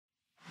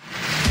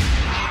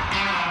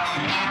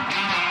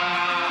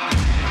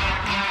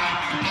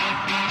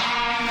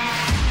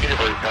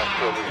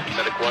Service,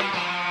 Medic 1.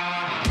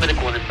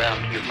 Medic 1 inbound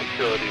to your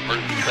facility.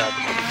 Emergency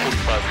traffic with a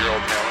 45-year-old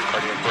male in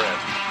cardiac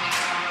arrest.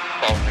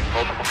 Following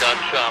multiple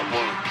gunshot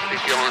wounds.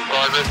 CPR in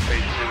progress.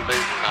 Patient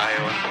intubation.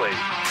 IO in place.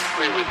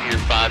 We're with you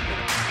in 5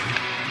 minutes.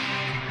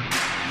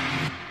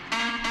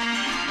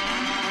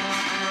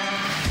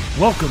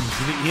 Welcome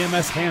to the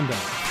EMS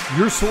Handoff,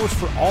 your source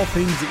for all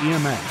things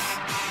EMS.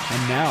 And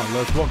now,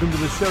 let's welcome to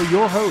the show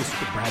your hosts,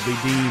 Bradley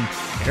Dean,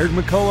 Eric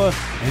McCullough,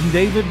 and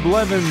David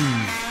Blevins.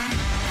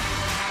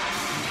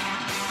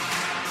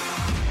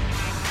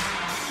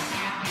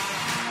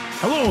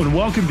 Hello, and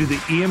welcome to the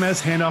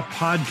EMS Handoff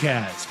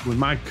Podcast with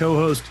my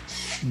co-host,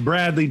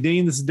 Bradley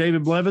Dean. This is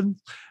David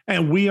Blevins,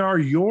 and we are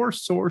your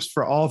source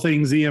for all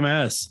things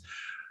EMS.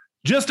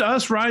 Just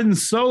us riding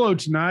solo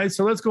tonight,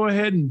 so let's go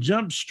ahead and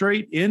jump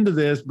straight into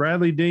this.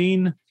 Bradley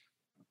Dean,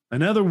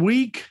 another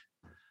week.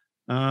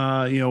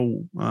 How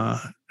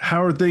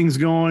are things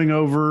going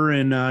over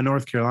in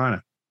North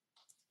Carolina?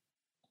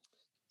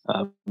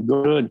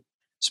 Good.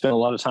 Spent a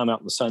lot of time out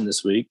in the sun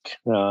this week,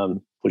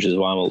 which is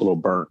why I'm a little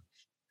burnt,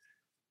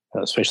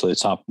 especially the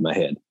top of my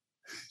head.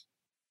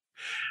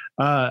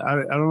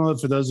 I don't know if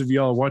for those of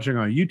y'all watching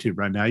on YouTube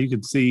right now, you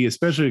can see,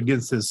 especially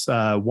against this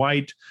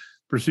white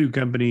Pursuit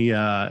Company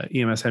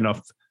EMS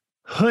Handoff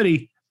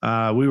hoodie.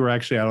 We were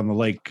actually out on the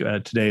lake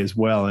today as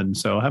well. And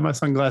so I had my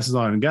sunglasses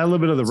on and got a little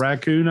bit of the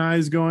raccoon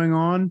eyes going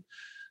on,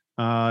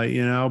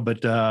 but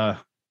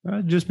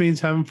it just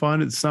means having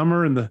fun. It's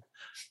summer and the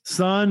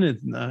sun.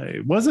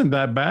 It wasn't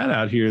that bad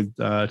out here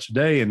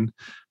today. And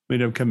we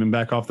ended up coming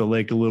back off the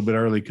lake a little bit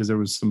early because there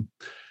was some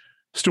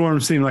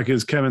storm seemed like it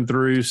was coming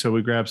through. So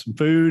we grabbed some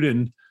food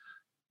and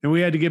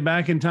we had to get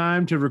back in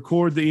time to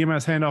record the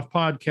EMS Handoff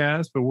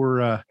podcast, but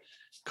we're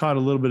caught a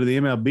little bit of the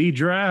MLB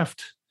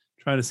draft.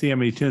 Trying to see how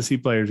many Tennessee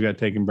players got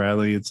taken,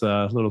 Bradley. It's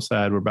a little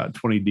sad. We're about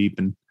 20 deep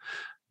and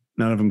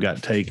none of them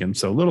got taken.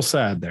 So a little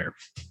sad there.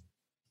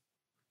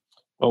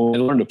 Well, when they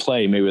learn to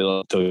play, maybe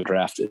they'll get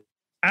drafted.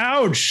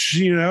 Ouch.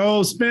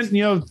 Spent,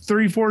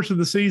 3/4 of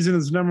the season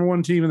as the number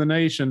one team in the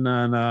nation.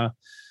 And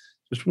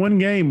just one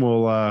game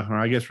will, or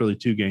I guess really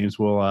two games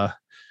will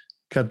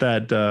cut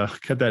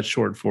that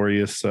short for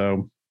you.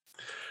 So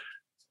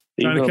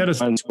trying to cut us.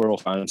 Squirrel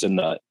finds a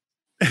nut.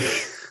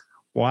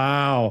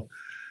 Wow.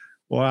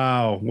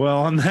 Well,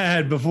 on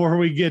that, before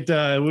we get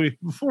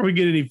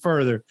any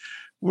further,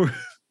 we'll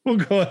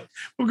go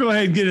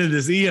ahead and get into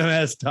this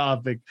EMS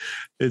topic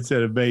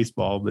instead of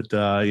baseball. But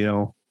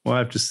we'll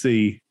have to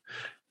see.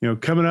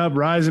 Coming up,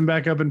 rising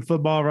back up in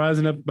football,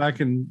 rising up back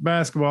in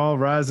basketball,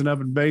 rising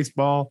up in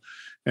baseball,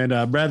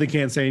 and Bradley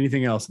can't say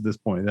anything else at this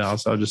point.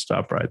 So I'll just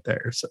stop right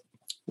there. So.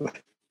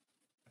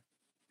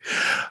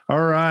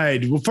 All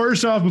right. Well,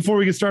 first off, before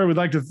we get started, we'd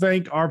like to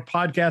thank our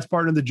podcast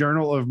partner, the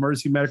Journal of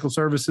Mercy Medical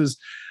Services.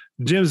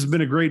 Jim's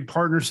been a great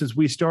partner since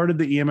we started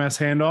the EMS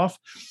Handoff.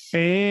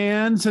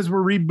 And since we're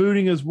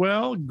rebooting as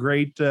well,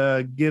 great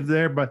give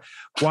there. But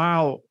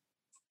while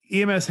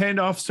EMS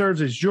Handoff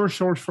serves as your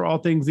source for all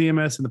things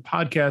EMS in the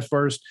podcast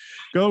first,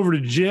 go over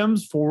to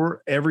Jim's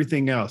for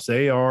everything else.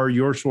 They are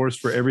your source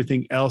for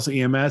everything else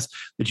EMS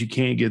that you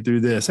can't get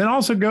through this. And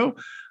also go,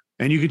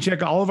 and you can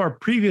check all of our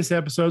previous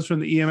episodes from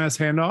the EMS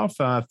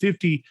Handoff,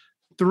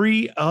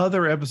 53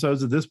 other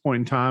episodes at this point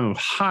in time of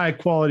high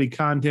quality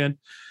content,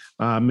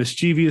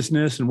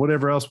 mischievousness, and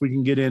whatever else we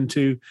can get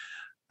into.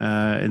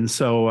 And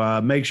so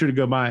make sure to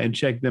go by and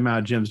check them out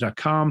at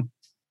gyms.com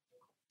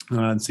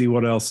and see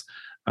what else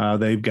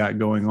they've got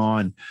going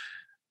on.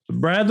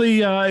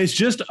 Bradley, it's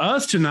just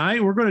us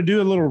tonight. We're going to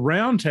do a little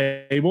round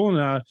table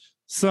and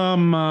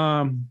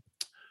some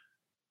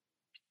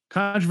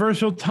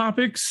controversial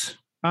topics.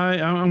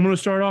 I'm going to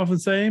start off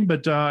with saying,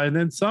 but and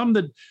then some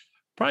that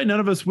probably none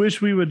of us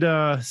wish we would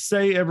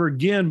say ever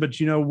again. But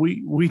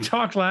we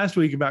talked last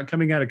week about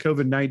coming out of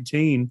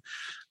COVID-19.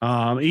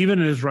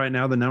 Even as right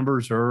now the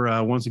numbers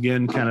are once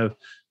again kind of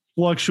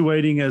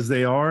fluctuating as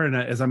they are. And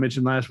as I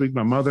mentioned last week,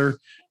 my mother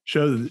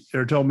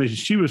told me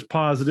she was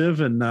positive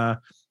and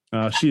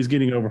she's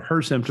getting over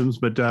her symptoms.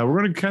 But we're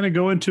going to kind of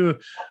go into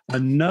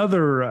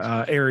another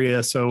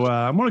area. So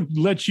I'm going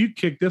to let you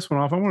kick this one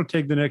off. I want to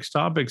take the next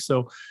topic.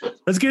 So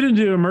let's get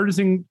into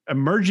emerging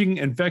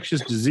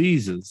infectious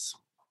diseases.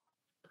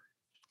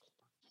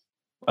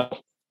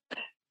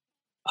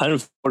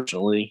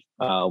 Unfortunately,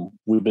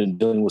 we've been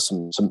dealing with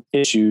some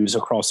issues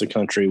across the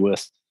country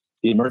with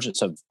the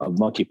emergence of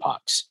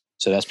monkeypox.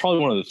 So that's probably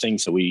one of the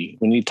things that we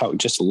need to talk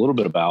just a little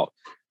bit about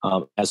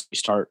as we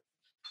start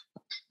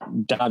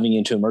diving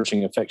into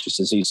emerging infectious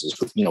diseases.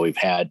 We've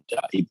had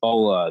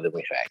Ebola, then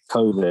we've had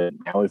COVID.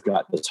 Now we've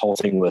got this whole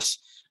thing with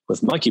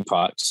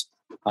monkeypox.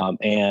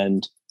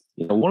 And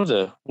one of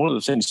the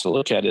things to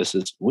look at is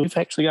we've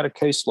actually got a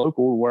case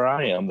local where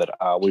I am that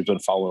we've been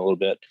following a little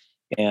bit.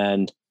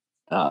 And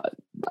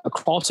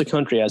across the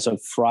country as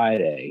of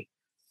Friday,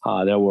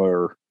 there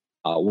were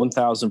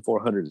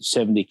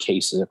 1,470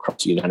 cases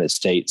across the United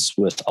States,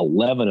 with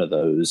 11 of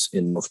those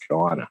in North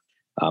Carolina.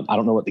 I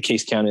don't know what the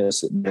case count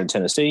is in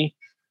Tennessee,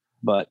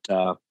 but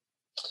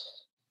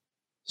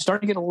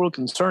starting to get a little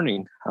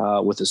concerning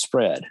with the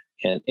spread.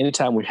 And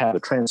anytime we have a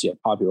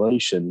transient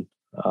population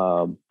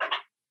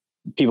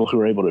people who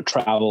are able to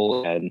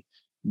travel and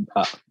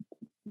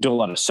do a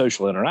lot of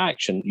social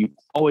interaction, you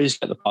always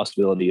get the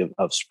possibility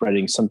of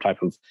spreading some type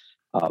of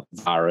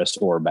virus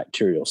or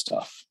bacterial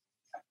stuff.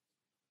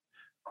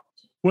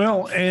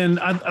 Well, and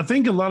I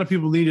think a lot of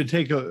people need to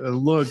take a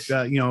look.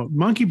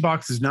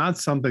 Monkeypox is not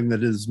something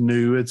that is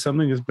new. It's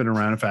something that's been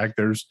around. In fact,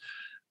 there's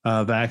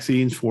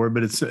vaccines for it,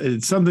 but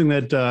it's something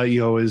that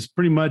is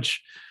pretty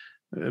much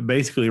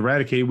basically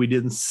eradicated. We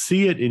didn't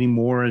see it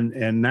anymore,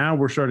 and now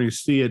we're starting to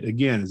see it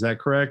again. Is that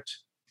correct?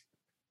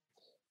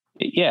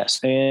 Yes,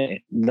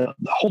 and the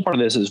whole part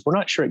of this is we're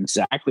not sure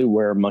exactly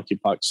where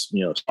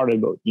monkeypox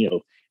started, but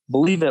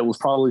believe that it was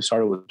probably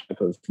started with a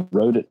type of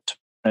rodent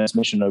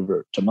transmission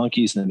over to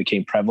monkeys and then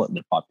became prevalent in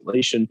the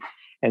population.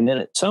 And then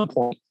at some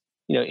point,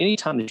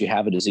 anytime that you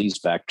have a disease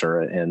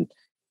vector and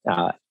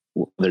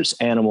there's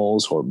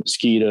animals or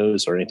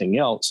mosquitoes or anything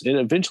else, it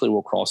eventually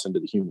will cross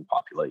into the human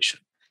population,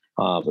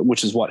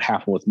 which is what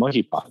happened with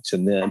monkeypox.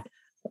 And then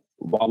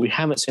while we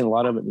haven't seen a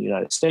lot of it in the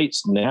United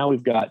States, now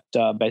we've got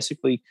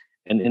basically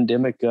an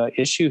endemic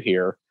issue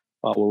here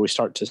where we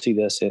start to see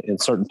this in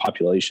certain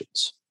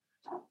populations.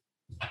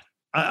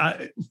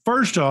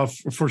 First off,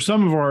 for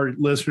some of our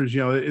listeners,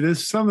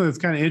 this is something that's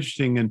kind of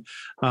interesting. And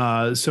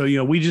so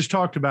we just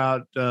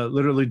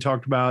literally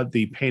talked about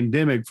the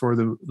pandemic for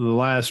the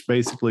last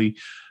basically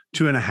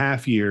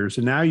 2.5 years.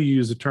 And now you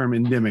use the term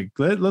endemic.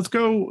 Let's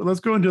go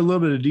into a little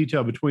bit of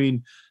detail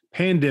between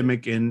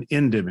pandemic and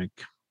endemic.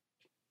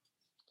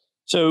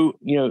 So,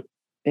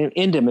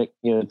 endemic,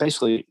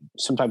 basically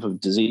some type of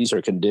disease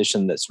or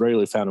condition that's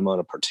rarely found among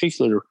a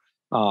particular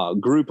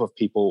group of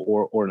people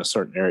or in a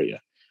certain area.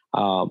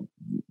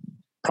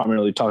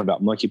 Primarily talking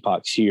about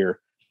monkeypox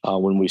here.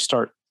 When we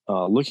start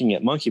looking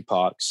at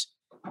monkeypox,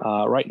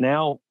 right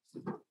now,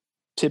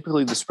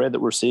 typically the spread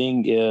that we're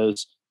seeing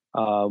is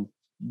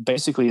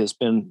basically has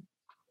been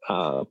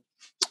the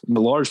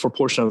large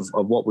proportion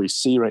of what we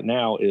see right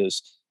now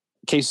is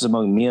cases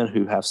among men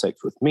who have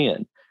sex with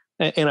men.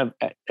 And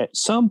at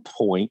some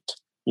point,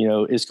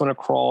 it's going to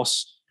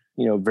cross,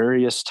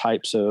 various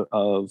types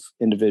of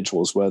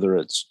individuals, whether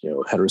it's,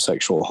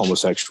 heterosexual,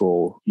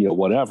 homosexual,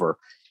 whatever.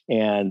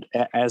 And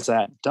as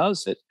that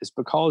does it's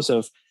because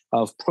of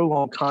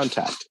prolonged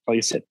contact. Like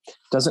I said,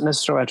 doesn't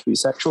necessarily have to be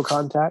sexual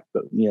contact,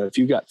 but, if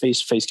you've got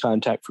face-to-face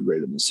contact for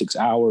greater than 6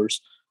 hours,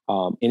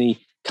 any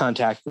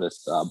contact with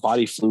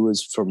body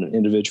fluids from an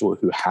individual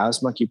who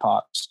has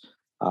monkeypox,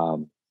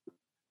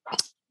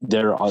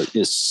 there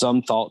is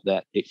some thought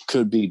that it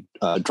could be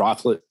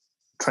droplet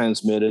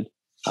transmitted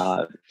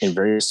in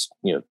various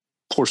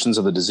portions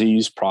of the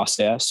disease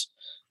process.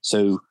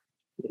 So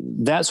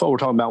that's what we're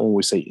talking about when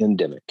we say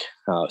endemic.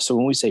 So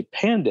when we say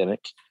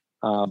pandemic,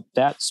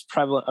 that's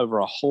prevalent over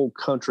a whole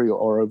country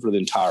or over the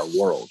entire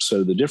world.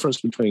 So the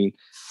difference between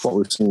what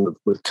we've seen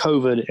with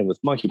COVID and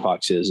with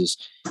monkeypox is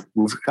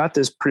we've got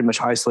this pretty much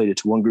isolated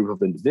to one group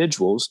of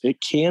individuals.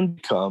 It can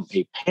become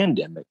a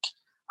pandemic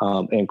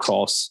and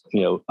cross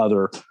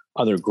other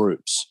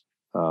groups.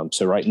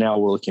 So right now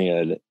we're looking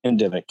at an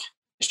endemic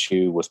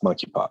issue with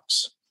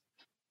monkeypox.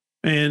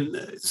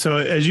 And so,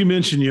 as you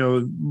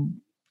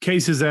mentioned,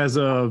 cases as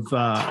of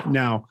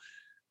now,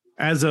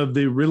 as of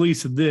the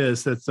release of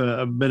this, that's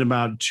been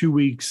about 2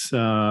 weeks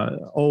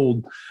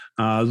old,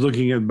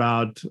 looking at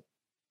about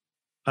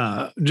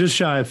just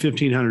shy of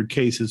 1,500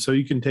 cases. So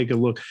you can take a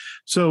look.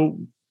 So,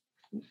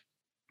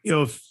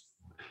 if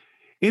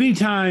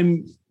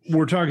anytime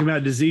we're talking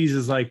about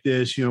diseases like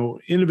this,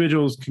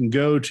 individuals can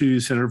go to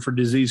Center for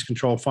Disease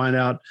Control, find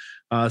out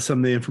some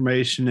of the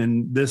information.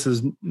 And this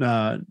is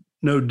no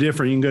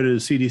different. You can go to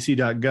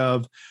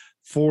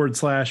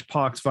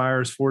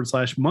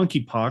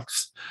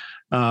cdc.gov/poxvirus/monkeypox,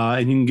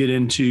 and you can get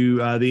into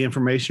the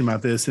information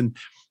about this. And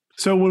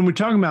so when we're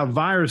talking about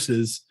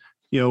viruses,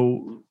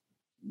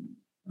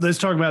 let's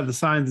talk about the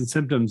signs and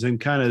symptoms and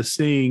kind of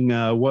seeing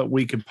what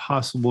we could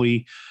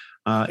possibly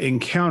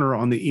encounter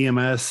on the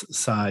EMS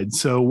side.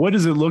 So what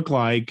does it look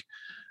like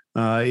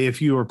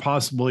if you are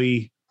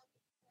possibly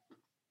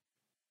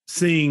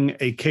seeing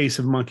a case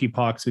of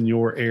monkeypox in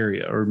your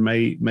area or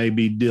may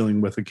be dealing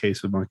with a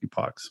case of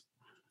monkeypox?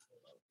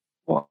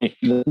 Well,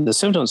 the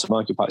symptoms of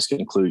monkeypox can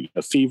include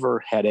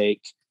fever,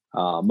 headache,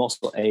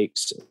 muscle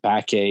aches,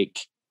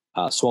 backache,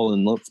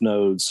 swollen lymph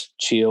nodes,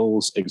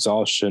 chills,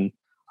 exhaustion,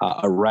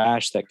 a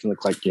rash that can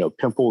look like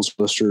pimples,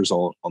 blisters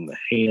on the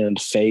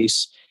hand,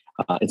 face,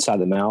 inside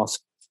the mouth,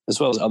 as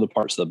well as other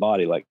parts of the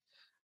body like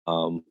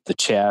the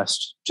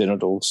chest,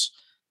 genitals.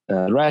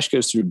 The rash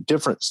goes through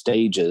different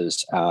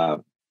stages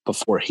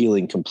before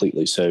healing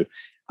completely. So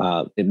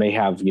it may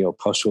have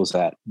pustules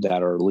that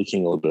are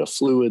leaking a little bit of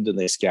fluid, then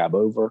they scab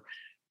over.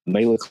 It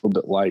may look a little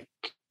bit like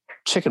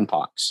chicken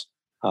pox,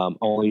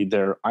 only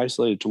they're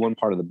isolated to one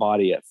part of the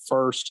body at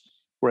first,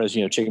 whereas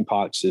chicken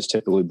pox is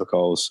typically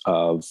because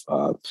of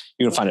you're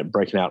going to find it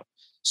breaking out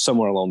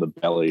somewhere along the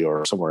belly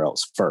or somewhere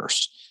else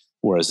first,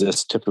 whereas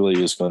this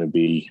typically is going to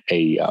be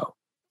a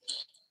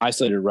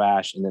isolated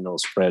rash, and then it'll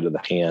spread to the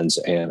hands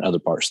and other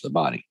parts of the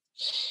body.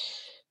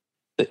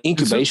 The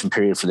incubation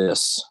period for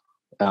this,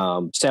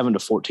 7 to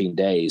 14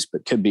 days,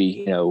 but could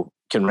be,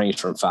 can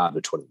range from 5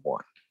 to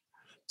 21.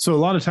 So a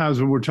lot of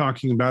times when we're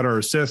talking about our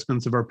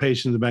assessments of our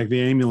patients in the back of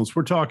the ambulance,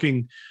 we're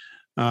talking,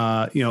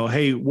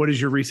 hey, what is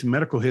your recent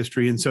medical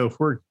history? And so if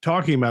we're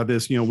talking about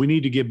this, we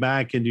need to get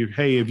back into,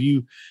 hey, have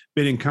you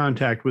been in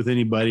contact with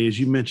anybody? As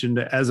you mentioned,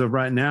 as of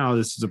right now,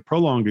 this is a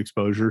prolonged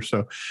exposure.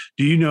 So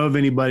do you know of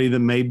anybody that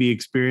may be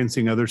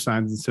experiencing other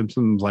signs and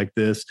symptoms like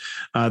this?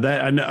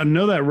 That I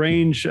know that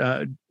range,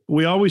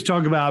 we always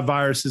talk about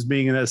viruses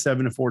being in that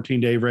 7 to 14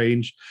 day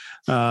range,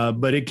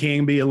 but it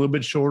can be a little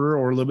bit shorter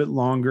or a little bit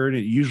longer. And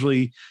it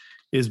usually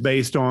is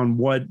based on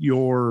what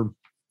your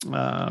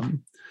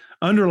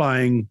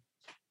underlying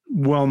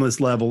wellness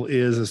level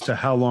is as to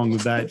how long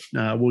that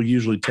will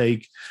usually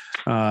take.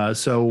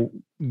 So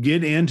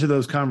get into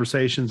those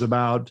conversations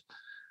about,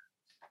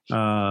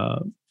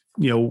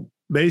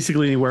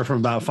 basically anywhere from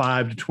about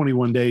 5 to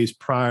 21 days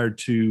prior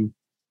to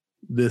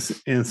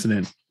this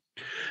incident.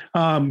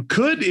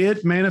 Could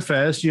it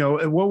manifest,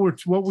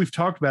 what we've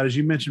talked about, as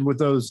you mentioned, with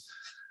those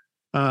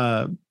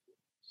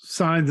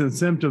signs and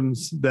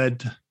symptoms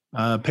that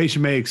a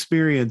patient may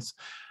experience,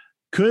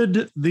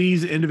 could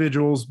these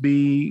individuals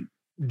be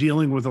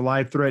dealing with a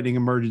life-threatening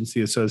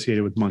emergency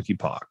associated with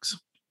monkeypox?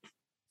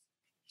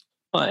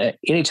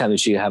 Anytime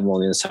that you have them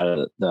on the inside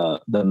of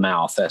the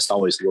mouth, that's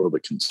always a little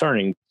bit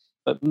concerning.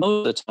 But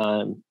most of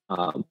the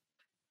time,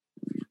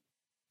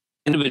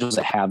 individuals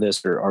that have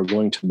this are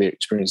going to be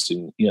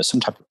experiencing, some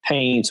type of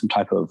pain, some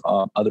type of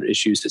other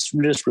issues. It's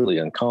just really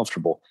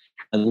uncomfortable,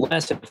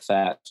 unless in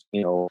fact,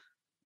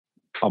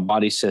 a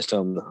body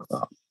system,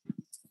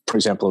 for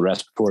example, a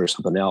respiratory or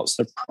something else,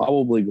 they're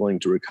probably going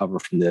to recover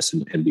from this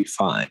and be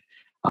fine.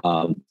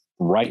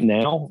 Right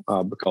now,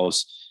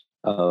 because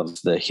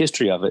of the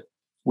history of it,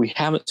 we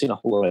haven't seen a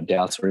whole lot of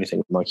deaths or anything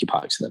with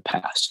monkeypox in the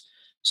past.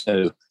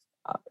 So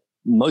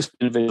most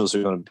individuals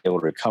are going to be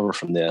able to recover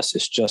from this.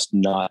 It's just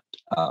not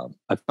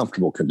a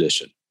comfortable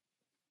condition.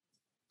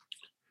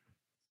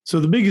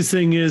 So the biggest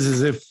thing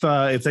is if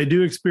they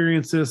do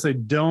experience this, they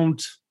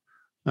don't,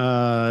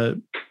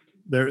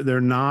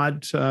 they're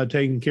not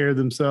taking care of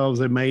themselves.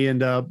 They may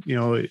end up,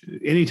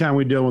 anytime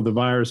we deal with a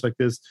virus like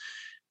this,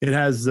 it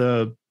has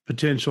the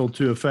potential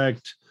to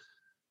affect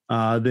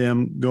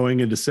them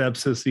going into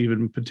sepsis,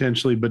 even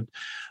potentially. But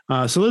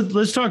so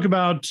let's talk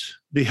about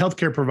the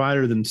healthcare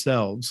provider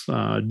themselves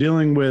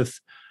dealing with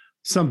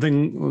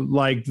something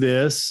like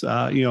this.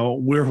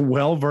 We're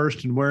well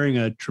versed in wearing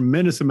a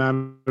tremendous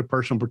amount of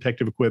personal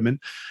protective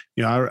equipment.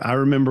 I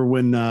remember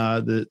when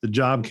the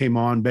job came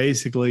on,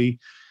 basically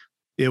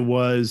it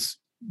was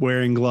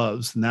wearing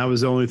gloves, and that was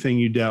the only thing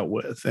you dealt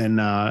with.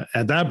 And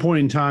at that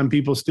point in time,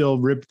 people still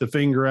ripped the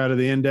finger out of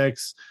the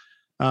index.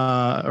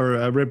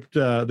 Or ripped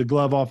the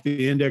glove off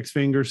the index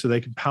finger so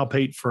they could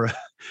palpate for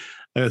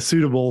a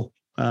suitable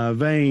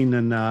vein.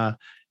 And,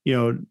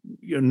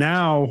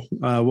 now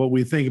what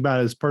we think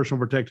about as personal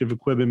protective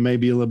equipment may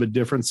be a little bit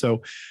different.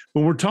 So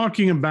when we're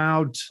talking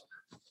about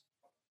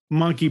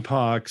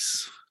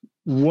monkeypox,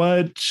 we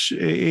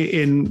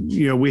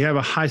have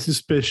a high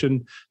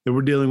suspicion that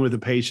we're dealing with a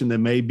patient that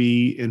may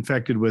be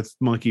infected with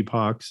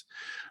monkeypox.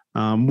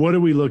 What are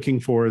we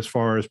looking for as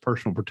far as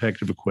personal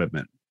protective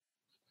equipment?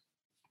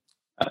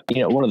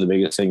 One of the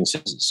biggest things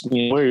is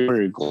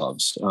wear your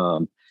gloves.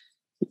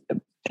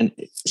 And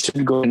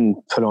should go ahead and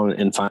put on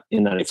an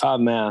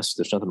N95 mask.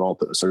 There's nothing wrong with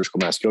putting a surgical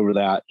mask over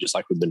that, just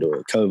like we've been doing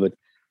with COVID.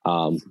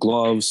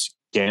 Gloves,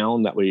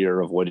 gown, that way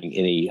you're avoiding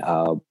any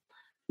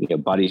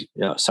body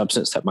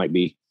substance that might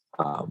be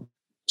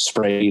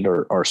sprayed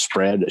or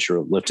spread as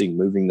you're lifting,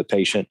 moving the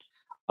patient,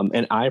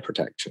 and eye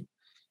protection.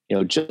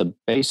 Just the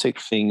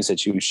basic things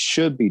that you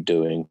should be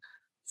doing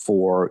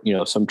for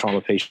some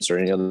trauma patients or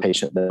any other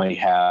patient that may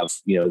have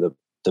the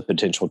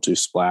potential to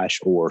splash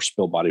or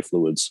spill body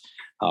fluids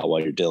while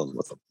you're dealing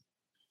with them.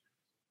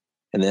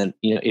 And then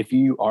if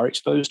you are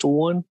exposed to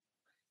one,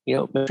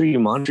 make sure you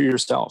monitor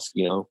yourself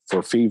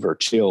for fever,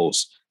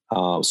 chills,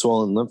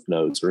 swollen lymph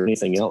nodes, or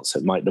anything else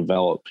that might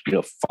develop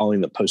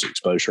following the post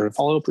exposure, and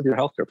follow up with your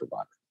healthcare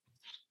provider.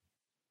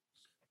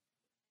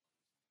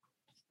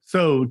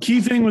 So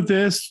key thing with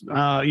this,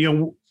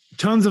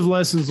 tons of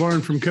lessons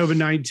learned from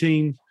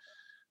COVID-19.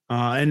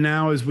 And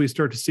now as we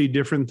start to see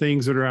different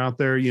things that are out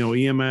there,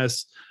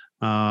 EMS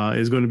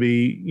is going to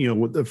be,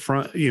 with the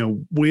front,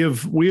 we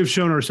have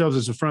shown ourselves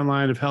as a front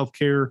line of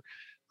healthcare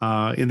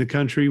in the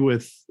country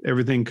with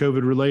everything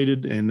COVID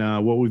related and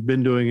what we've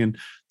been doing. And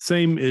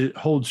same, it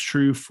holds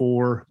true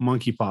for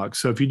monkeypox.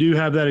 So if you do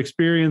have that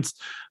experience,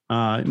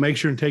 make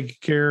sure and take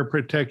care,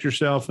 protect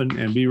yourself,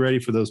 and be ready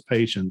for those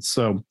patients.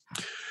 So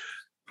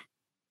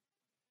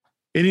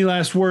any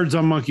last words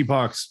on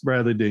monkeypox,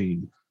 Bradley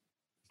Dean?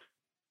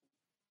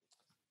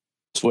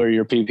 Wear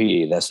your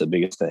PPE. That's the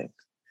biggest thing.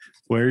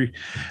 And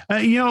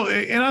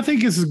I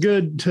think this is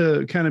good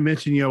to kind of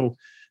mention,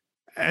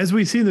 as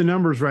we see the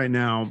numbers right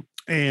now,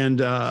 and,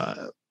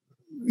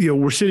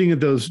 we're sitting at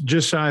those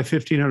just shy of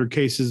 1,500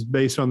 cases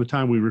based on the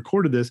time we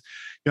recorded this.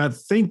 I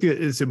think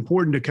that it's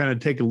important to kind of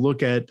take a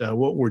look at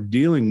what we're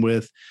dealing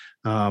with.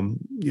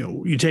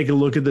 You take a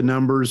look at the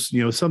numbers,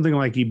 something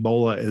like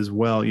Ebola as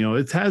well.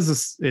 It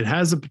has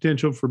the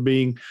potential for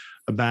being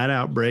a bad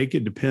outbreak.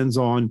 It depends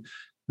on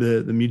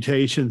the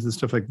mutations and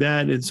stuff like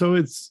that. And so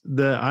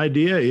the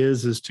idea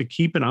is to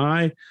keep an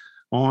eye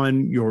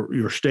on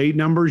your state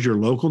numbers, your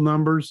local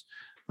numbers,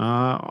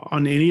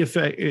 on any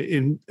effect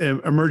in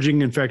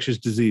emerging infectious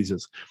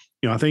diseases.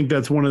 I think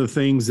that's one of the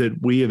things that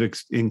we have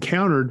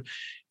encountered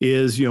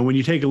is, when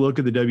you take a look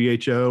at the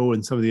WHO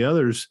and some of the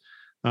others,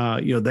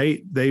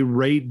 they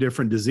rate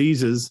different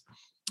diseases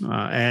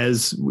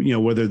as,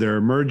 whether they're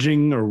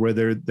emerging or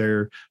whether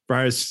they're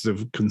viruses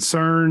of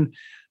concern,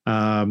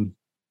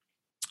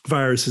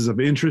 viruses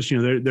of interest.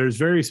 There's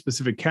very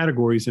specific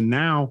categories. And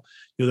now,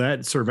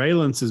 that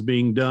surveillance is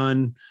being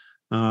done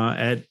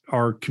at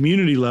our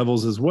community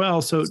levels as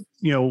well. So,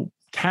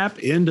 tap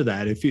into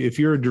that. If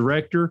you're a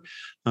director,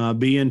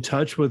 be in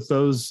touch with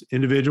those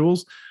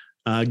individuals,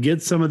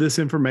 get some of this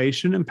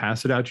information and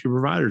pass it out to your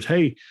providers.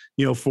 Hey,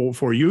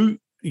 for you,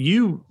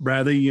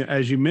 Bradley,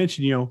 as you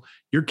mentioned,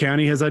 your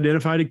county has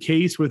identified a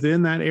case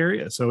within that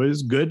area. So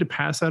it's good to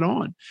pass that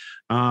on.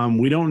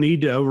 We don't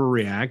need to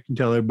overreact and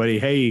tell everybody,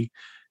 hey,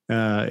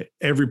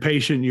 every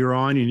patient you're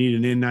on, you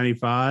need an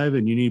N95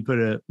 and you need to put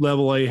a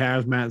level A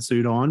hazmat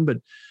suit on. But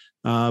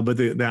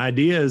the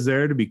idea is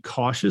there to be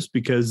cautious,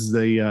 because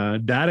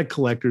the data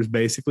collectors,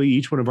 basically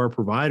each one of our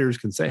providers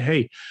can say,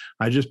 hey,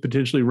 I just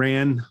potentially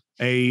ran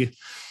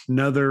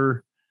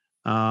another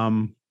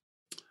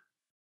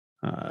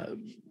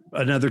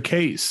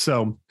case.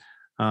 So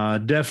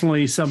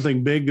definitely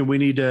something big that we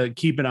need to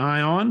keep an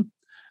eye on.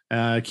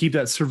 Keep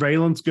that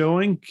surveillance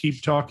going.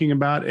 Keep talking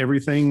about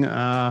everything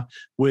from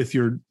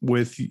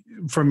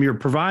your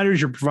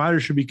providers. Your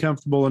providers should be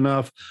comfortable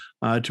enough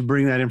to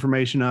bring that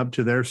information up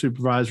to their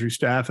supervisory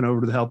staff and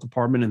over to the health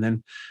department,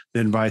 and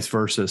then vice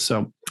versa.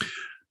 So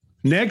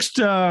next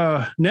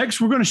we're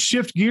going to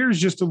shift gears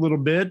just a little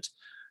bit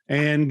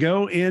and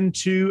go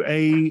into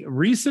a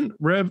recent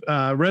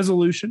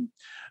resolution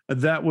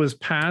that was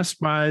passed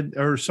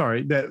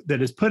that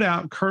is put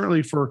out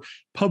currently for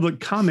public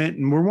comment.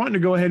 And we're wanting to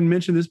go ahead and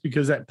mention this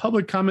because that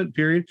public comment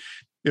period,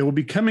 it will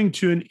be coming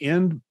to an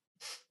end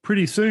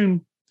pretty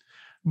soon.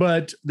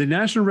 But the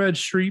National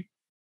Registry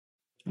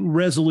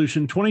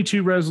Resolution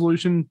 22,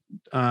 Resolution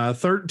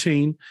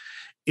 13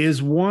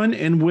 is one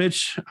in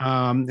which,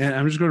 and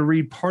I'm just going to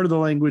read part of the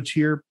language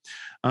here.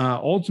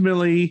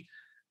 Ultimately,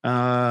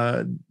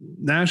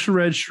 National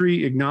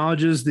Registry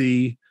acknowledges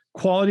the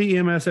quality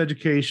EMS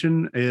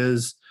education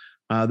is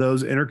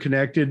those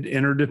interconnected,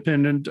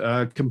 interdependent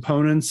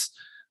components,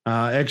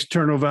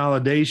 external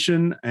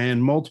validation,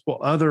 and multiple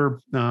other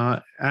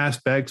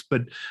aspects.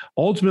 But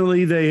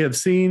ultimately, they have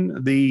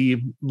seen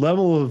the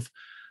level of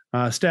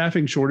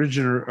staffing shortage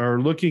and are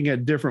looking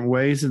at different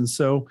ways. And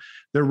so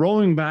they're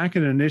rolling back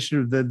an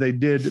initiative that they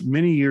did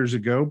many years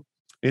ago,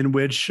 in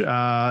which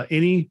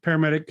any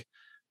paramedic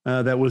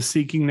that was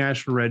seeking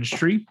National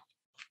Registry,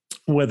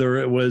 whether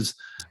it was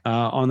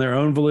on their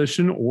own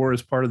volition or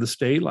as part of the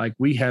state, like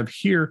we have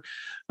here,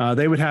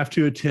 they would have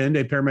to attend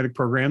a paramedic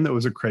program that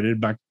was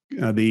accredited by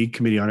the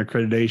Committee on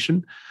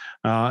Accreditation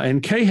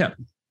and CAHEP.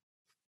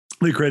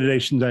 The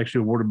accreditation is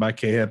actually awarded by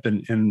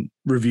CAHEP and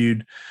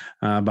reviewed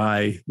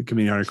by the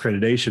Committee on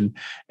Accreditation.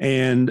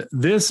 And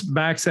this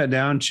backs that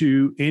down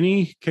to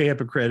any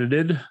CAHEP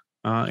accredited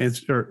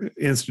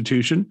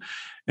institution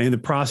and the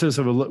process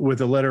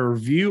with a letter of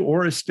review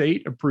or a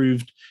state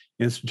approved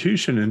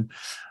institution.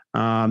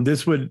 And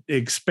this would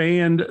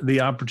expand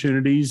the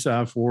opportunities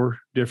for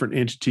different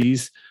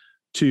entities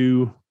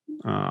to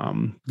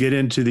get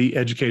into the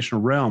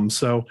educational realm.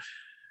 So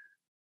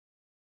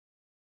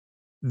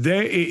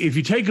if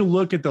you take a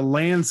look at the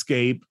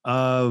landscape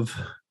of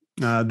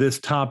this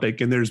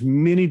topic, and there's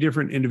many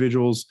different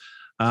individuals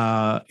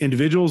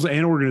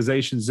and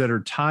organizations that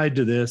are tied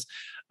to this.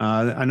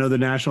 I know the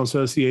National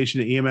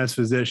Association of EMS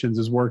Physicians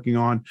is working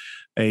on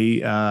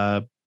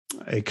a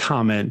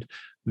comment.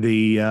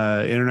 The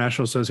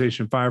International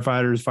Association of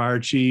Firefighters, Fire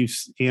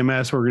Chiefs,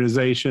 EMS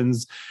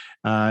organizations,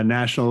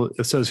 National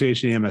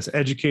Association of EMS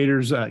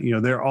Educators,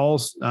 they're all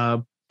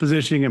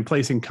positioning and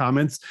placing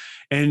comments.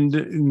 And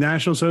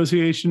National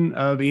Association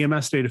of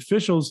EMS State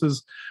Officials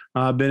has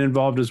been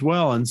involved as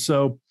well. And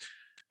so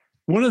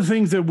one of the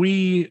things that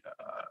we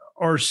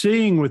are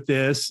seeing with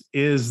this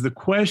is the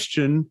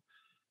question,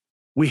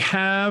 we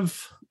have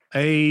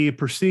a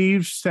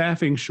perceived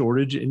staffing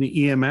shortage in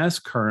the EMS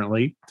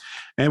currently,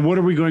 and what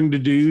are we going to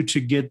do to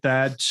get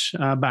that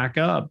back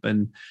up?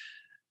 And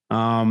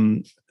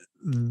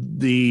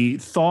the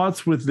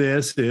thoughts with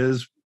this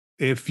is,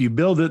 if you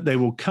build it, they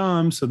will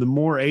come. So the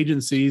more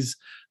agencies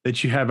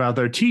that you have out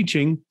there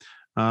teaching,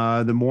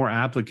 the more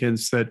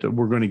applicants that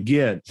we're going to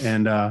get.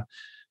 And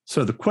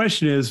so the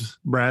question is,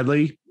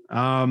 Bradley,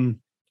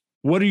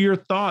 what are your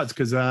thoughts?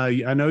 Because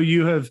I know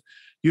you've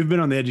been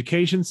on the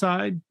education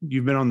side,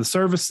 you've been on the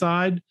service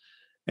side,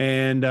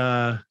 and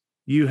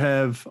you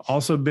have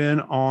also been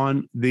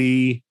on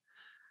the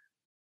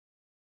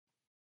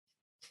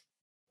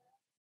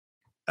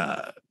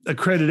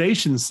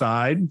accreditation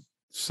side.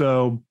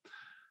 So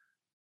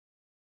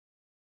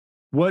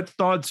what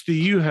thoughts do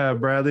you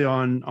have, Bradley,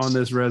 on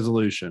this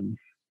resolution?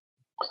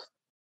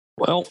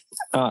 Well,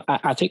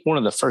 I think one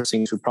of the first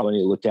things we probably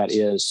need to look at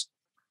is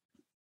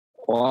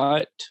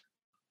what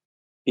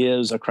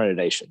is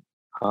accreditation?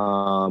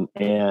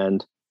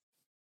 And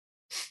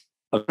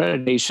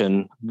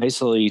accreditation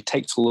basically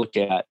takes a look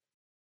at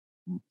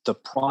the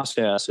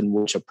process in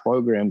which a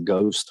program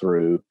goes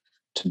through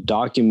to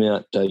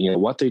document,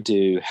 what they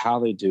do, how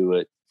they do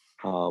it,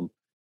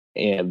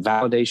 and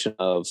validation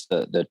of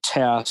the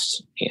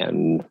tests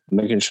and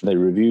making sure they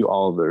review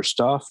all of their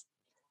stuff.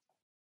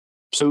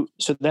 So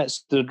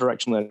that's the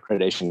direction that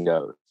accreditation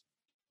goes.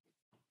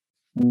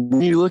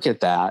 When you look at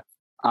that,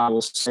 I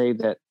will say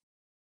that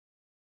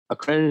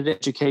accredited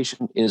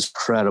education is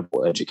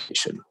credible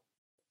education.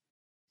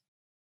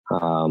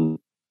 And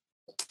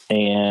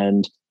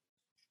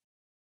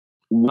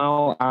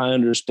while I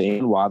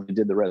understand why they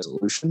did the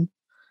resolution,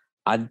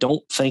 I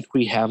don't think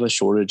we have a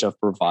shortage of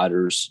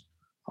providers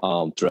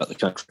throughout the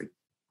country.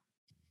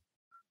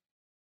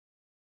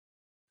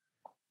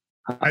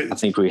 I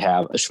think we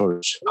have a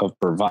shortage of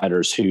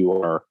providers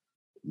who are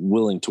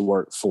willing to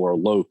work for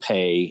low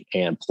pay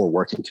and poor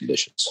working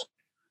conditions.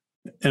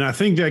 And I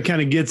think that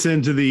kind of gets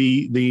into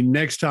the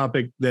next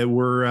topic that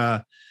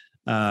we're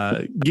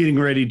getting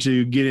ready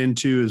to get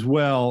into as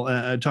well,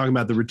 talking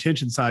about the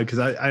retention side, because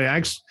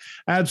I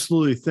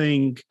absolutely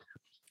think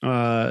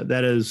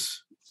that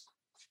is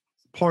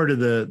part of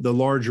the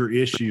larger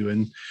issue.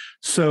 And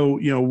so,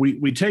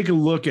 we take a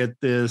look at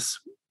this,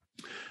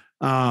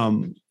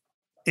 and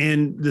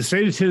the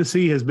state of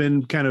Tennessee has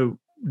been kind of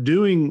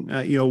doing,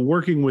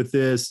 working with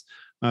this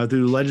through the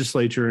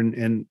legislature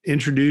and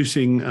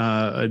introducing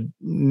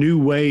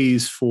new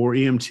ways for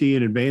EMT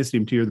and advanced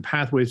EMT, or the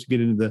pathways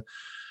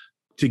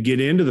to get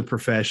into the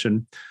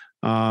profession.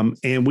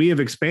 And we have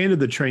expanded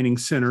the training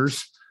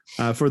centers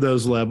for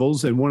those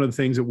levels. And one of the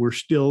things that we're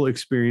still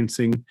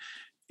experiencing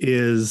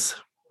is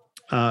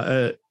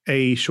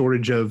a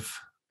shortage of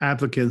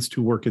applicants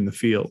to work in the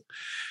field.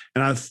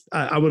 And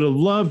I would have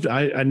loved,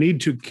 I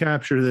need to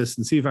capture this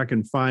and see if I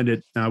can find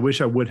it. I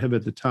wish I would have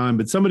at the time,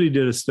 but somebody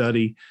did a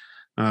study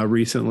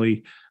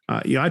recently.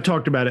 I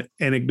talked about it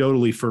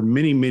anecdotally for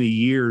many, many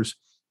years,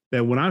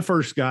 that when I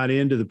first got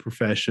into the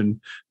profession,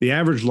 the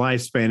average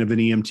lifespan of an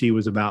EMT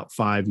was about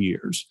 5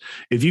 years.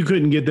 If you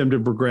couldn't get them to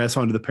progress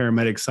onto the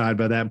paramedic side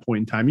by that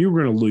point in time, you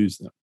were going to lose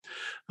them.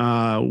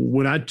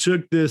 When I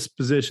took this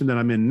position that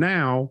I'm in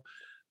now,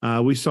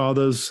 we saw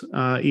those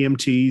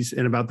EMTs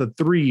in about the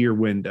 3-year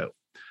window.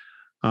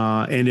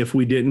 And if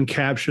we didn't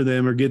capture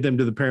them or get them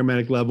to the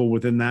paramedic level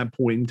within that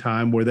point in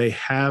time, where they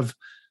have,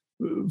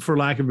 for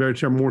lack of a better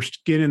term, more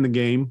skin in the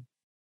game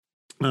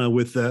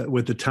with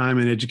the time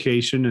and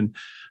education, and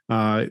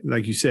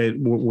like you said,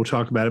 we'll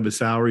talk about it, but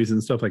salaries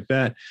and stuff like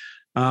that,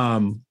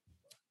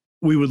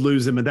 we would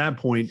lose them at that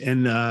point.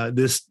 And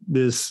this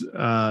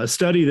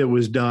study that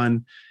was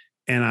done,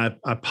 and I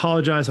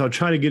apologize, I'll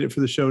try to get it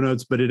for the show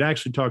notes, but it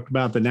actually talked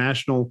about the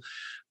national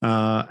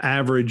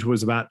average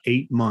was about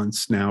 8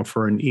 months now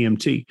for an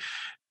EMT.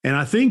 And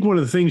I think one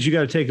of the things you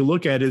got to take a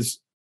look at is,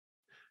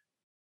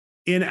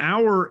 in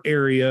our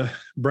area,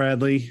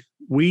 Bradley,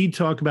 we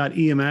talk about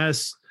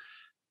EMS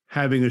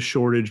having a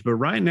shortage, but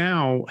right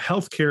now,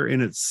 healthcare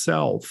in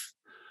itself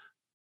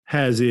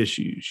has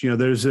issues.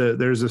 There's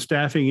a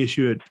staffing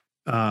issue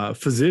at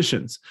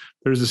physicians.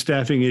 There's a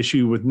staffing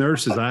issue with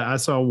nurses. I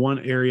saw one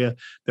area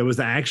that was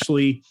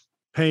actually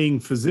paying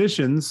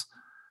physicians,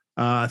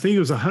 I think it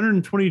was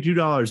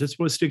 $122. That's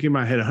what's sticking in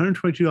my head,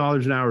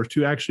 $122 an hour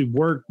to actually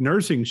work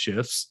nursing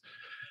shifts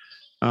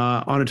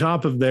on the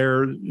top of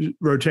their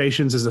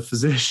rotations as a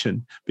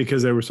physician,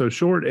 because they were so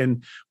short.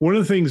 And one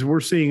of the things we're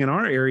seeing in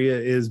our area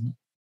is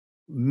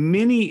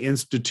many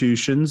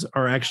institutions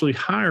are actually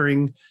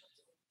hiring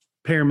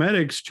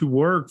paramedics to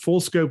work full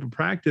scope of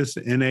practice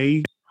in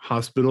a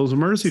hospital's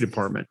emergency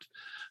department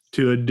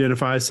to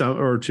identify some,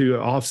 or to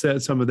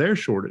offset some of their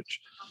shortage.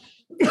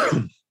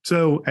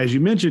 So as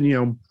you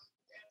mentioned,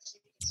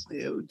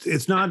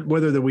 it's not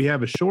whether that we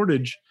have a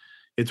shortage,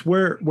 it's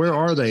where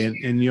are they?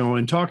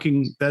 And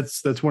talking,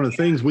 that's one of the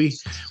things, we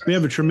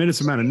have a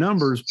tremendous amount of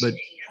numbers, but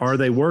are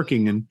they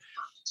working? And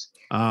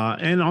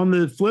on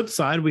the flip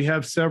side, we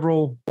have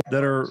several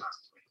that are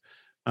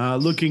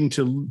looking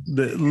to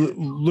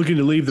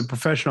leave the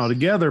profession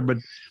altogether. But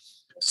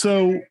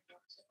so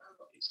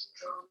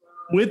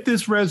with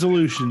this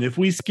resolution, if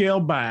we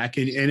scale back,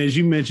 and as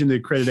you mentioned, the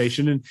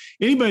accreditation, and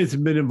anybody that's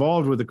been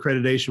involved with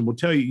accreditation will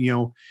tell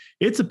you,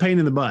 it's a pain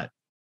in the butt.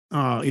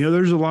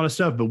 There's a lot of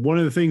stuff, but one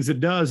of the things it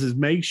does is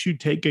makes you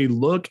take a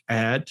look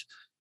at,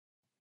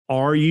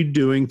 are you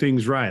doing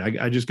things right?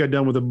 I just got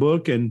done with a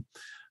book, and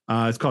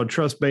it's called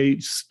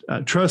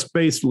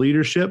Trust-Based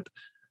Leadership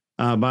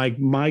by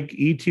Mike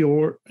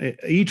Ettore.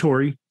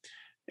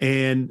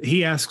 And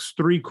he asks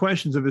 3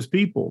 questions of his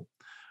people.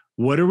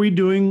 What are we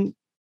doing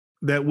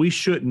that we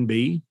shouldn't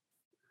be?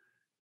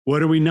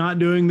 What are we not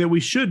doing that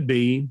we should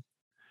be?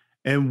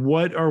 And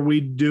what are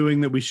we doing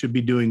that we should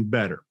be doing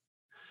better?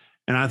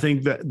 And I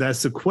think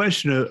that's the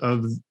question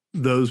of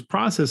those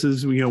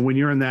processes. When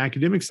you're on the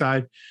academic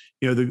side,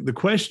 the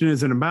question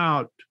isn't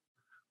about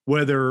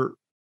whether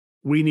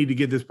we need to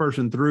get this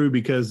person through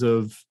because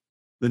of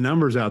the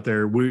numbers out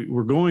there.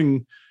 We're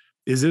going,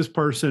 is this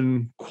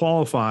person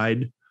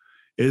qualified?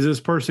 Is this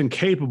person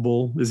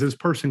capable? Is this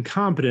person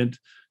competent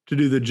to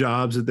do the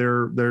jobs that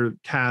they're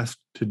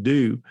tasked to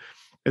do?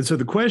 And so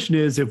the question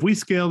is, if we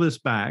scale this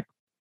back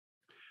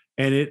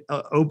and it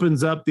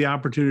opens up the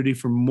opportunity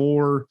for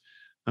more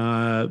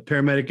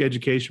paramedic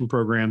education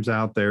programs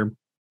out there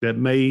that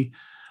may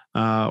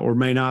or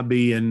may not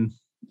be in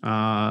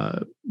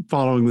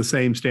following the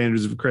same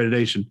standards of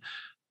accreditation,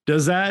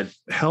 does that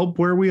help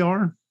where we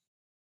are?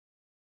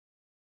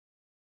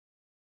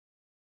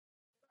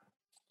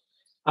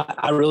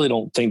 I really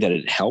don't think that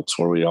it helps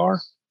where we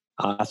are.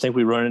 I think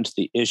we run into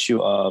the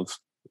issue of,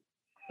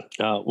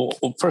 well,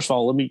 first of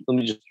all, let me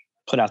just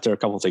put out there a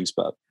couple of things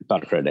about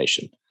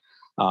accreditation.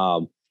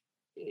 I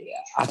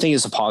think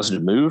it's a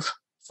positive move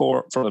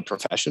for the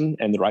profession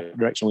and the right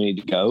direction we need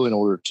to go in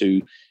order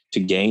to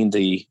gain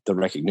the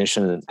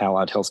recognition in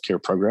allied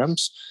healthcare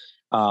programs.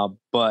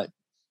 But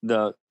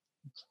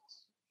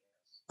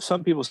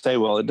some people say,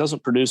 well, it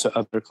doesn't produce a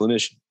better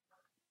clinician.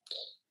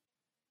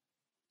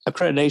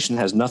 Accreditation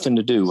has nothing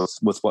to do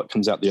with what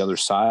comes out the other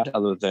side,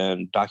 other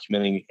than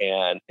documenting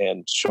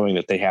and showing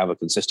that they have a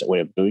consistent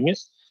way of doing it.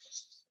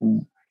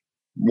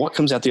 What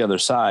comes out the other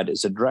side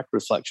is a direct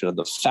reflection of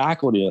the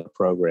faculty of the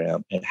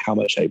program and how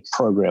much a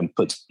program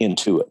puts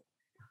into it.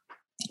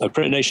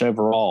 Accreditation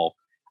overall,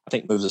 I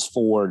think, moves us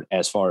forward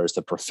as far as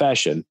the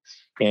profession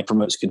and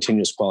promotes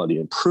continuous quality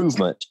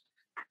improvement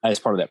as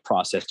part of that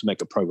process to make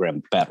a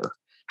program better.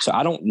 So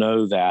I don't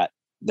know that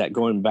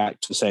going back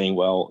to saying,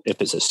 well, if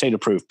it's a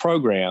state-approved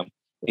program,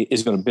 it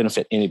is going to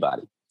benefit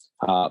anybody.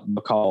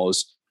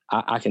 Because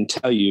I can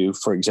tell you,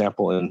 for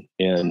example,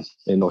 in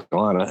North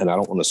Carolina, and I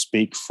don't want to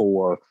speak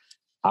for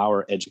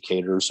our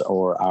educators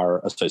or our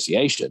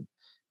association,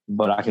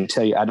 but I can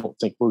tell you, I don't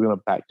think we're going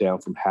to back down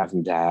from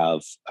having to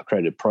have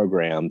accredited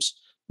programs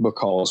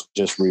because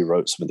we just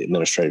rewrote some of the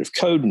administrative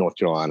code in North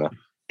Carolina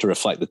to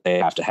reflect that they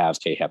have to have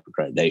KHAP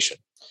accreditation.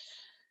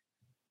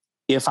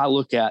 If I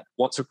look at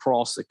what's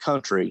across the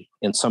country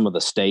in some of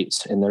the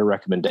states and their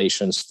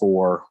recommendations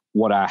for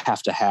what I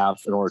have to have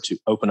in order to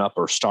open up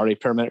or start a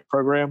paramedic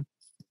program,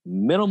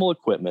 minimal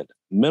equipment,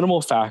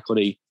 minimal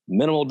faculty,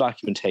 minimal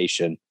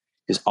documentation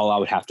is all I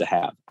would have to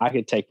have. I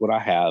could take what I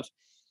have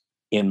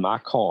in my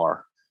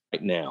car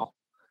right now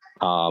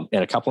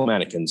and a couple of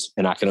mannequins,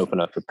 and I can open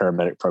up a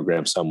paramedic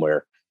program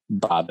somewhere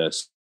by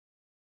this.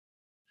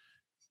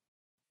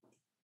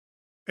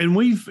 And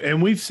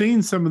we've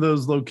seen some of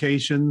those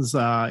locations,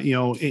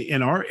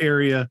 in our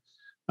area,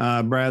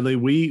 Bradley.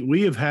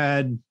 We have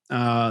had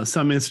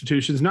some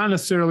institutions, not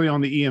necessarily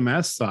on the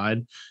EMS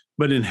side,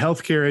 but in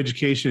healthcare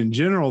education in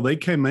general. They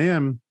came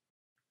in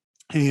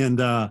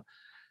and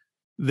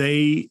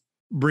they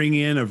bring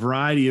in a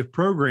variety of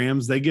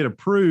programs. They get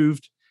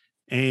approved,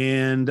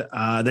 and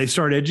they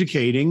start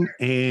educating,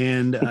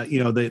 and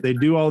they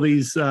do all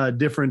these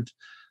different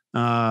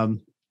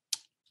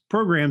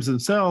programs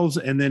themselves,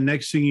 and then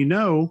next thing you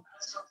know,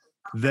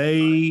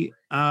 they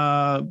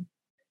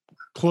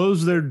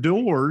close their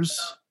doors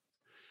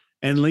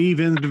and leave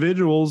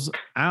individuals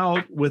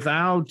out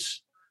without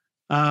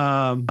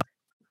a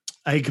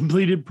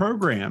completed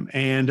program.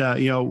 And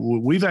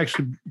we've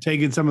actually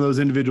taken some of those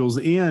individuals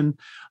in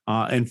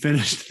and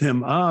finished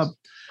them up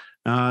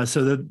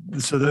so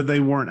that they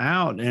weren't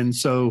out. And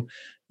so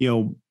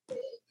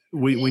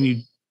when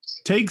you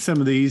take some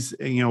of these,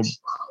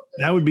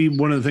 that would be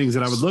one of the things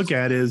that I would look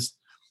at is,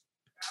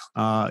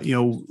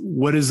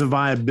 what is the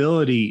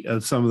viability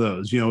of some of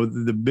those?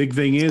 The big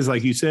thing is,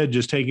 like you said,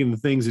 just taking the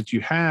things that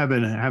you have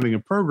and having a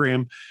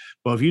program.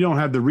 Well, if you don't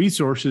have the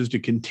resources to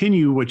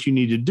continue what you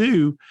need to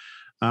do,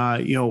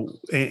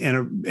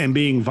 and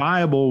being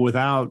viable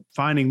without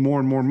finding more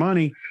and more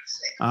money,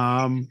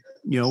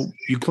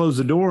 you close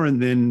the door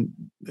and then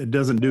it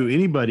doesn't do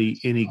anybody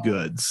any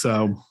good.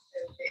 So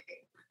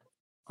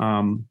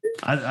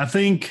I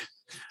think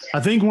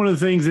one of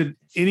the things that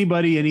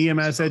anybody in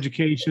EMS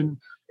education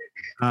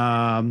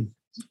on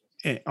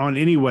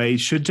any way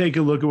should take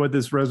a look at what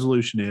this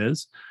resolution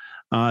is.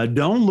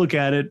 Don't look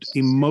at it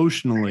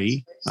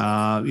emotionally.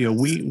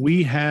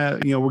 We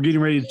have, we're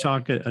getting ready to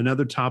talk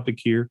another topic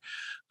here.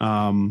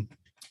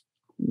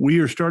 We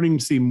are starting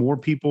to see more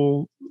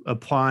people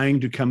applying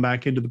to come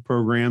back into the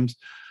programs,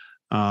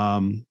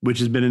 which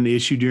has been an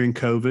issue during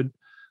COVID.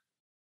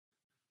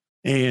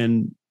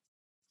 And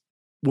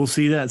we'll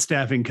see that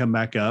staffing come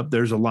back up.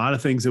 There's a lot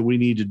of things that we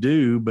need to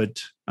do,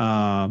 but,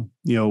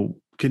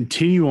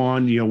 continue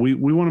on. We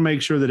want to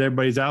make sure that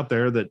everybody's out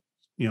there that,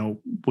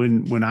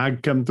 when I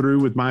come through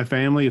with my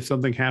family, if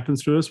something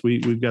happens to us,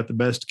 we've got the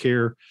best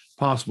care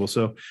possible.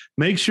 So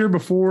make sure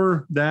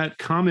before that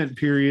comment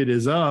period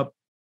is up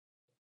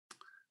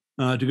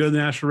to go to the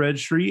National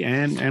Registry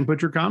and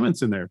put your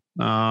comments in there.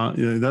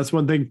 That's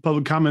one thing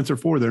public comments are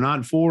for. They're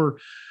not for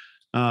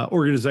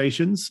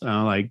organizations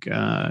like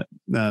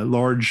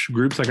large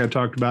groups like I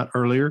talked about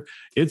earlier.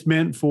 It's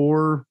meant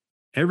for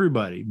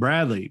everybody.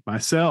 Bradley,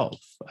 myself,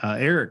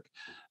 Eric,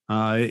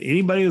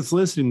 anybody that's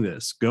listening to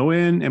this, go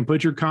in and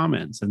put your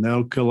comments, and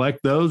they'll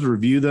collect those,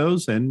 review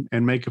those, and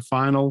make a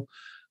final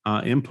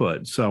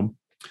input. So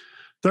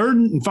third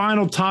and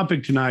final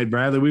topic tonight,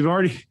 Bradley, we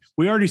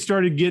already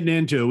started getting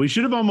into it. We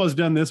should have almost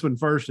done this one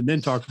first and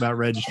then talked about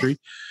registry.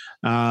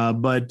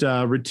 But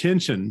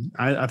retention,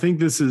 I think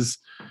this is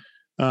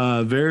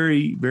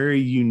very, very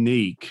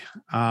unique.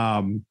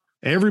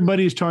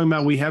 Everybody's talking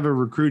about we have a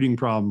recruiting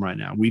problem right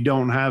now. We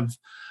don't have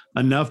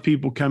enough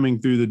people coming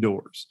through the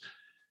doors.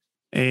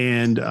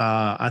 And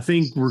I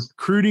think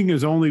recruiting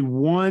is only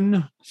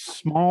one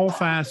small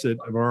facet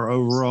of our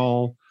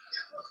overall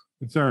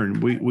concern.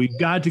 We've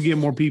got to get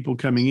more people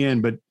coming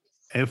in, but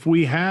if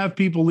we have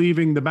people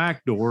leaving the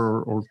back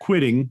door or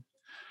quitting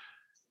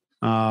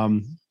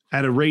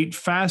at a rate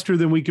faster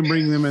than we can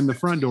bring them in the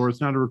front door,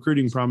 it's not a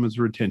recruiting problem, it's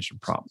a retention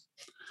problem.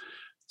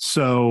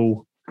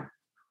 So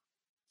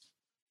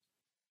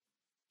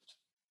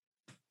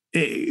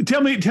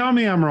tell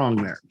me I'm wrong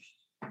there.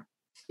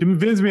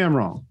 Convince me I'm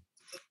wrong.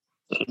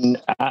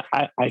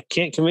 I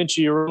can't convince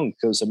you you're wrong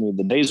because, I mean,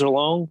 the days are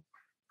long,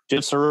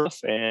 shifts are rough,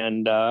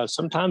 and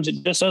sometimes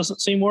it just doesn't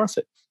seem worth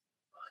it.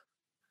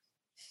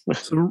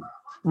 So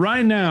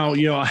right now,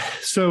 in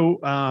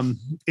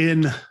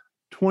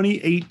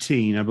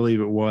 2018, I believe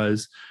it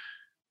was,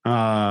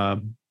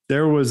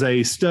 there was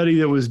a study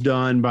that was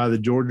done by the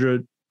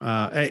Georgia.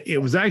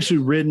 It was actually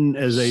written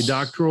as a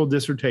doctoral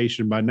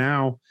dissertation by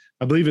now,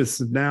 I believe it's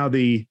now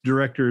the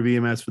director of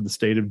EMS for the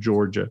state of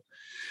Georgia.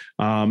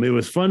 It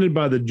was funded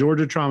by the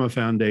Georgia Trauma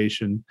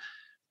Foundation,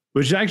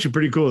 which is actually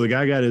pretty cool. The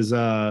guy got his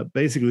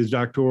basically his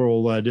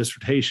doctoral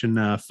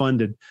dissertation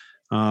funded,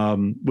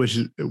 which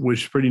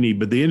is pretty neat.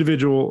 But the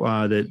individual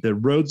that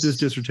wrote this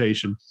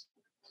dissertation,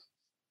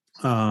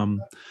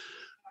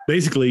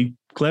 basically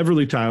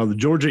cleverly titled the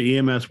Georgia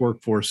EMS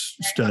Workforce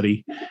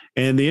Study,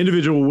 and the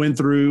individual went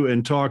through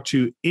and talked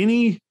to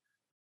any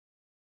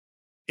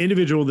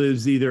individual that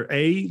is either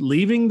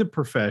leaving the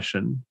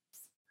profession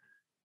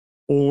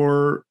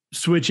or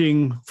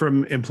switching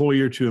from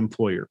employer to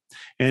employer.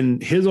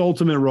 And his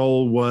ultimate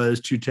role was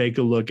to take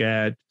a look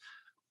at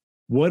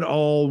what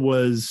all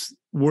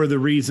were the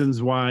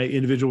reasons why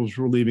individuals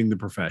were leaving the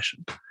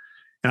profession.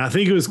 And I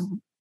think it was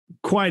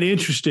quite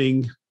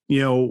interesting,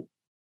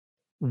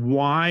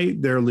 why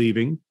they're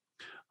leaving.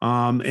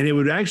 And it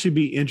would actually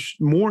be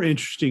more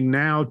interesting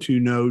now to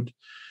note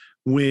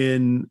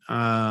when,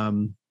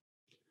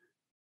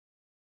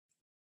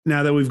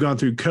 now that we've gone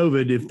through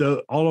COVID, if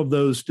all of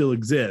those still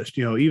exist,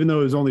 even though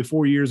it was only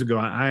 4 years ago,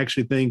 I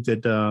actually think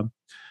that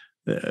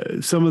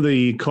some of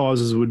the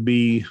causes would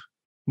be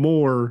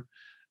more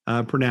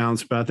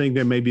pronounced, but I think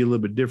they may be a little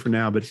bit different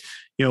now. But,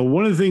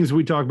 one of the things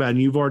we talk about,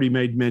 and you've already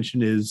made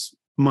mention, is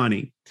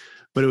money.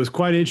 But it was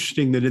quite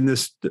interesting that in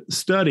this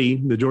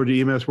study, the Georgia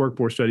EMS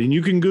Workforce Study, and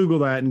you can Google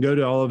that and go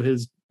to all of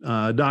his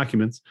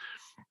documents,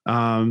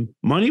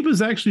 money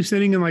was actually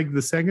sitting in like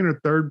the second or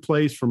third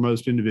place for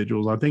most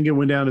individuals. I think it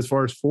went down as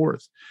far as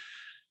fourth.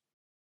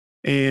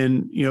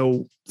 And,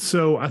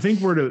 so I think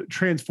we're at a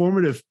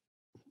transformative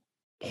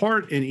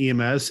part in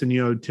EMS,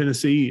 and,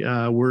 Tennessee,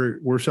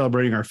 we're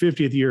celebrating our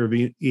 50th year of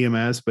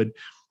EMS. But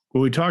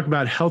when we talk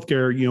about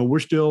healthcare, we're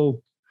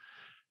still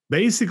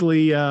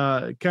basically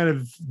kind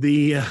of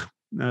the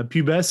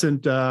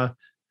pubescent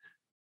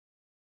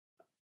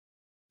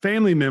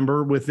family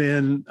member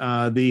within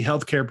the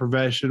healthcare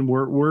profession.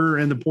 We're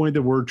in the point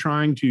that we're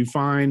trying to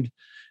find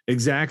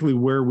exactly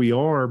where we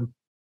are.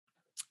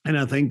 And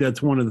I think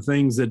that's one of the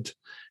things that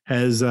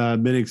has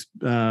been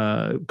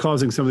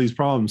causing some of these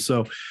problems.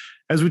 So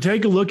as we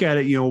take a look at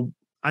it,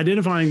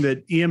 identifying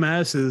that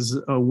EMS is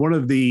one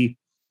of the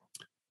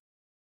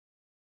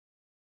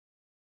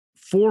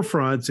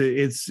forefronts,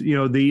 it's,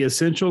 the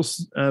essential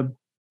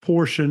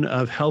portion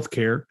of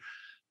healthcare.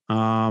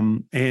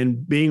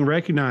 And being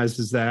recognized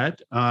as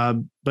that.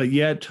 But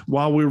yet,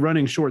 while we're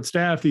running short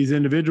staff, these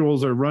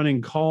individuals are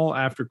running call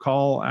after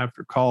call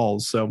after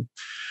calls. So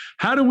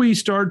how do we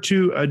start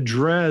to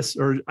address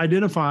or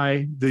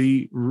identify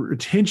the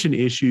retention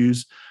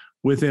issues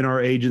within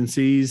our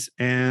agencies?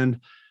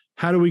 And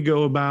how do we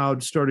go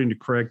about starting to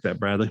correct that,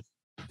 Bradley?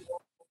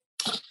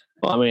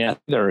 Well, I mean, I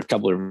think there are a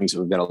couple of things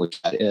that we've got to look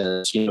at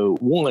is,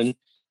 one,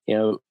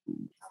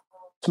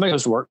 somebody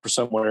goes to work for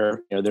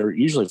somewhere, they're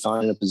usually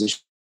finding a position,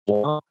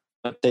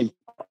 but they're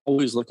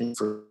always looking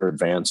for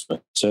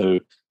advancement. So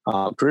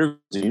career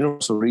is a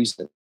universal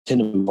reason they tend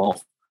to move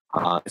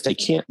on. If they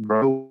can't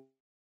grow.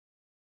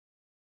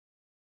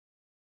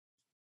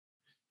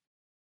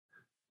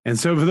 And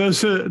so for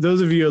those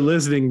of you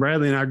listening,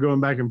 Bradley and I are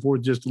going back and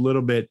forth just a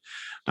little bit,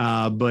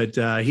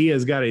 but he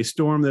has got a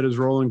storm that is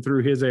rolling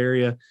through his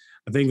area.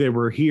 I think they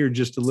were here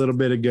just a little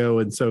bit ago.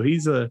 And so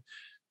he's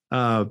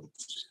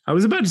I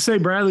was about to say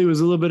Bradley was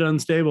a little bit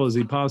unstable as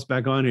he pops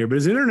back on here, but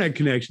his internet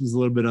connection is a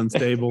little bit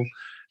unstable.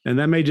 And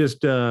that may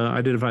just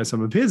identify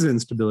some of his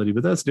instability,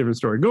 but that's a different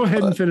story. Go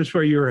ahead and finish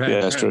where you were at.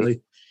 Yeah, that's true.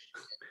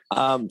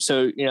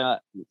 So,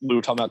 we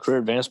were talking about career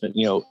advancement,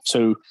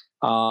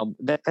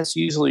 that's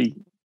usually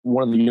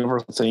one of the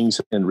universal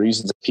things and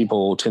reasons that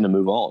people tend to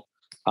move on.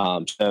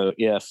 So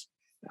if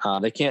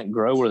they can't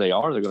grow where they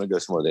are, they're going to go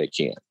somewhere they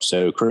can't.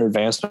 So career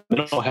advancement,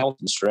 mental health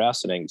and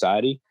stress and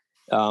anxiety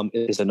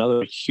is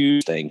another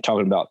huge thing,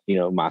 talking about,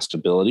 my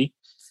stability.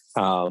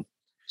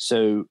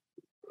 So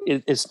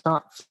it's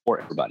not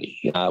for everybody.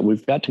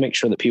 We've got to make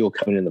sure that people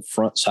coming in the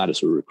front side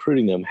as we're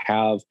recruiting them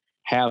have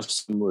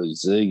some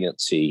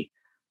resiliency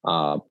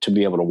to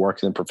be able to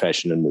work in the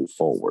profession and move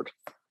forward.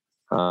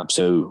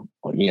 So,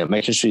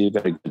 making sure you've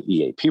got a good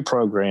EAP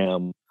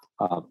program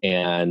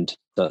and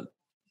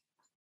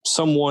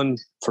someone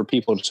for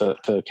people to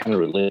kind of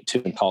relate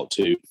to and talk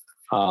to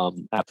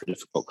after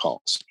difficult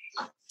calls.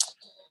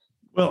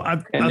 Well, I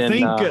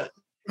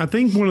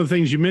think one of the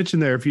things you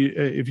mentioned there, if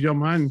you don't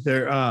mind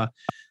there,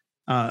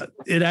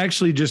 it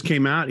actually just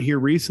came out here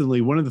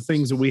recently. One of the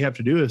things that we have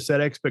to do is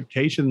set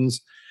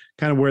expectations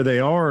kind of where they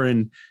are.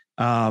 And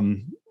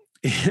on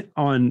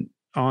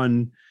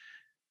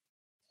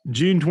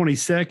June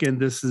 22nd,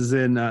 this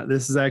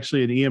is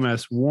actually an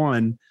EMS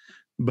 1,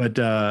 but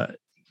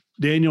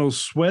Daniel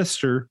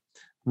Swester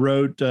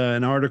wrote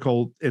an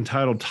article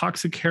entitled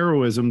 "Toxic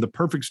Heroism: The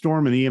Perfect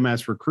Storm in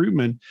EMS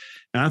Recruitment."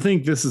 And I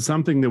think this is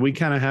something that we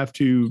kind of have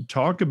to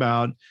talk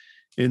about,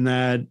 in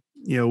that,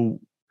 even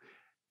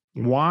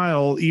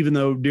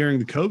though during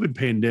the COVID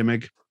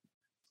pandemic,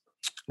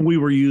 we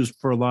were used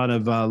for a lot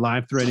of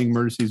life-threatening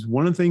emergencies,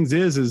 one of the things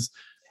is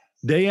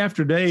day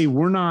after day,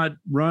 we're not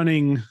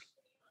running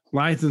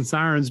lights and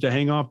sirens to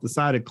hang off the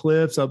side of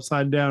cliffs,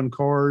 upside down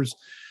cars,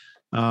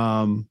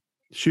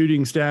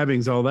 shooting,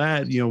 stabbings, all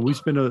that. We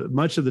spend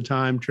much of the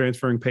time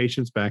transferring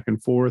patients back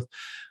and forth,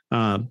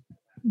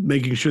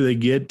 making sure they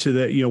get to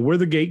that. We're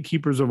the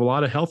gatekeepers of a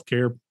lot of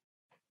healthcare,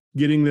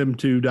 getting them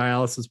to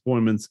dialysis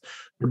appointments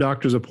or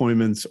doctor's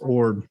appointments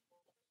or,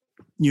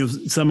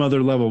 some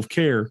other level of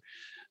care.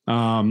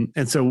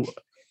 And so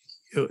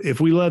if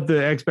we let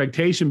the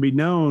expectation be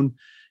known,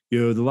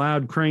 the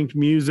loud cranked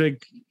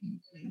music,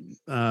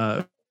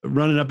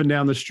 running up and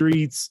down the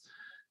streets,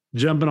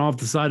 jumping off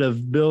the side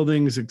of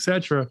buildings,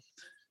 etc.,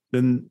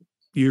 then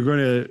you're going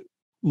to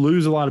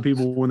lose a lot of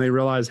people when they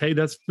realize, hey,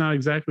 that's not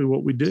exactly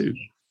what we do.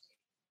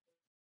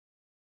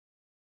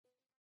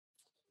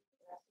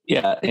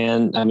 Yeah.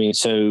 And I mean,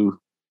 so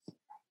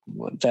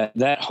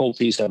that whole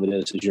piece of it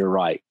is you're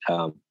right.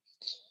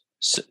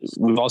 So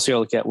we've also got to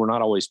look at, we're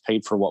not always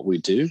paid for what we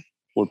do.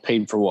 We're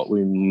paid for what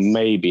we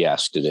may be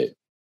asked to do.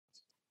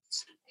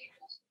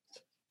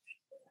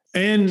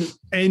 And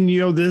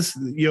this,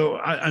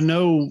 I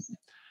know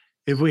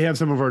if we have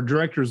some of our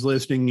directors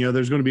listening,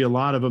 there's going to be a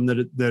lot of them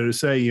that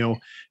say,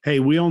 hey,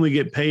 we only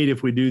get paid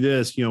if we do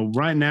this.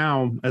 Right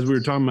now, as we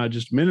were talking about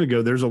just a minute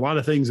ago, there's a lot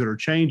of things that are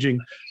changing,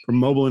 from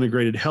mobile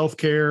integrated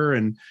healthcare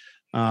and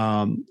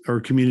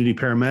or community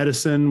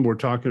paramedicine. We're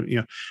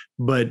talking,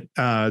 but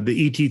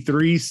the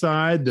ET3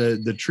 side,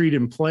 the treat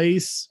in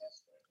place,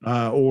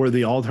 or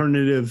the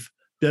alternative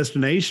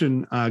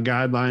destination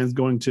guidelines,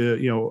 going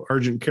to,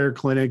 urgent care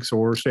clinics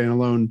or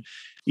standalone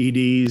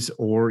EDs,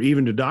 or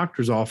even to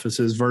doctor's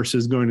offices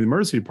versus going to the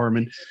emergency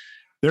department.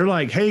 They're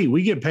like, hey,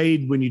 we get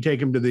paid when you take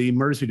them to the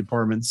emergency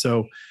department.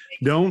 So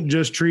don't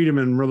just treat them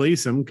and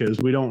release them, because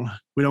we don't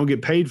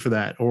get paid for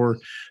that. Or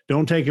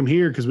don't take them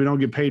here because we don't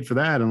get paid for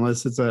that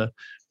unless it's a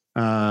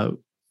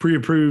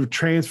pre-approved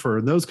transfer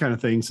and those kind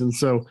of things. And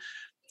so,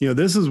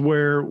 this is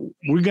where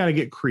we got to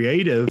get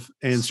creative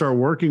and start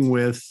working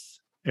with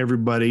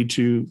everybody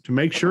to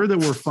make sure that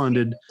we're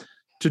funded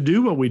to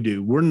do what we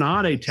do. We're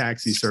not a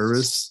taxi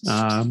service.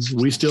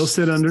 We still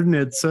sit under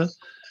NHTSA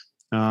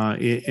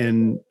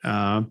in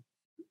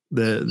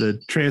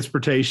the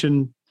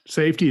Transportation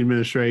Safety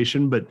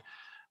Administration, but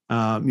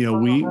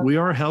we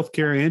are a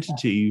healthcare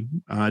entity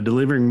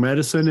delivering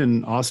medicine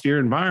in austere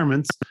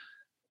environments,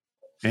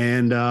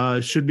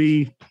 and should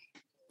be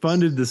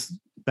funded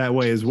that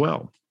way as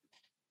well.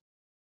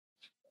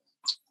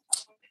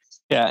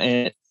 Yeah,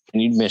 and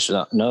you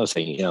mentioned another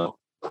thing.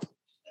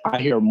 I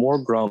hear more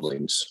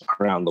grumblings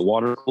around the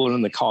water cooler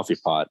and the coffee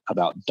pot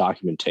about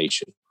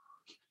documentation.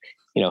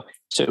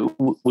 So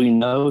we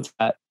know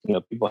that,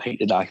 people hate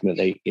to document.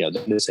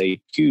 That is a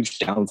huge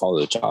downfall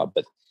of the job,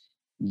 but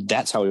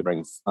that's how we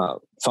bring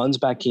funds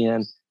back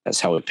in. That's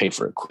how we pay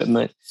for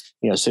equipment.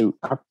 So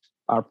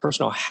our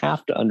personnel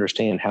have to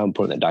understand how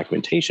important that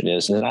documentation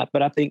is.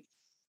 But I think,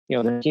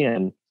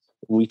 again,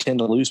 we tend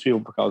to lose people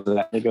because of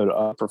that. They go to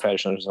other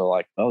professionals and are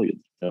like, oh,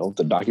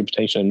 the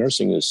documentation in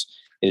nursing is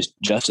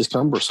just as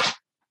cumbersome.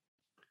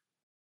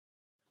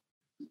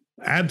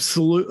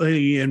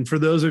 Absolutely. And for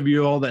those of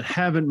you all that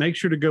haven't, make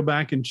sure to go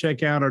back and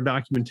check out our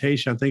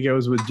documentation. I think I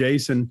was with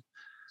Jason.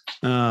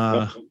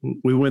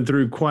 We went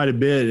through quite a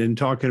bit and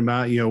talking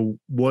about,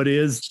 what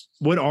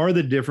are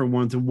the different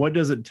ones and what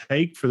does it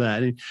take for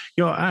that? And,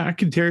 I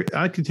can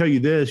tell you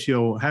this,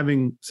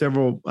 having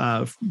several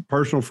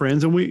personal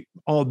friends, and we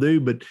all do,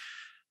 but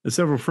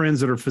several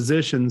friends that are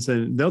physicians,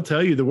 and they'll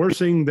tell you the worst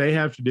thing they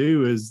have to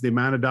do is the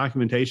amount of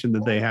documentation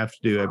that they have to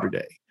do every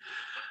day.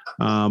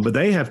 But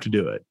they have to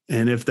do it.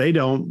 And if they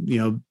don't,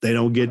 they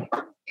don't get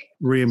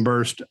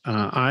reimbursed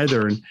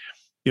either. And,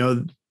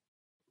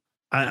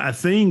 I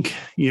think,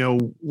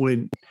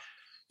 when,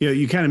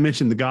 you kind of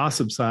mentioned the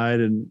gossip side,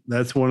 and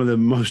that's one of the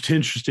most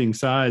interesting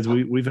sides.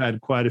 We've had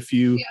quite a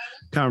few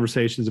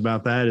conversations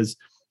about that is,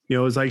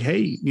 it's like,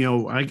 hey,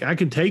 I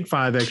can take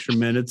 5 extra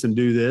minutes and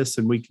do this,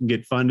 and we can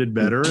get funded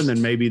better. And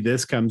then maybe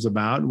this comes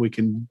about and we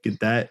can get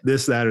that,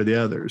 or the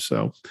other.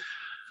 So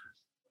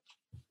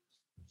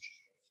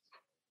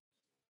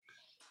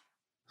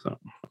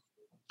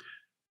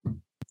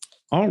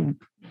all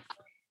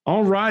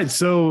right.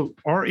 So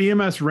our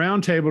EMS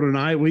roundtable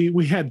tonight,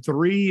 we had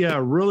 3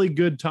 really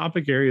good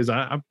topic areas.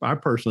 I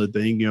personally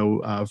think,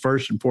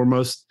 first and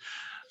foremost,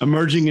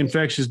 emerging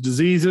infectious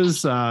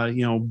diseases,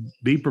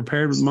 be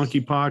prepared with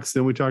monkeypox.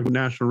 Then we talked about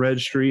National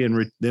Registry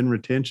and then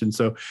retention.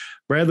 So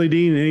Bradley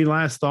Dean, any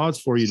last thoughts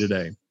for you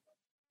today?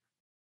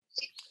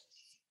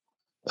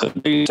 The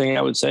biggest thing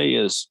I would say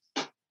is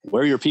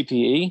wear your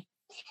PPE,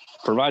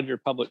 provide your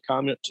public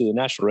comment to the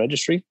National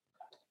Registry.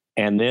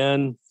 And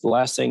then the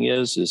last thing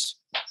is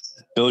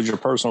build your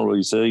personal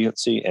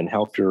resiliency and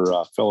help your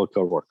fellow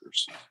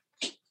coworkers.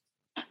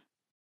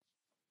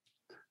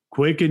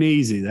 Quick and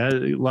easy.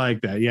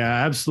 Like that.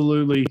 Yeah,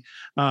 absolutely.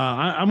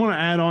 I'm going to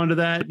add on to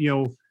that.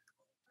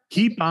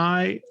 Keep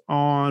eye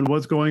on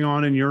what's going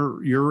on in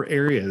your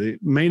area. It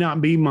may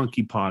not be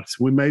monkeypox.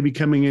 We may be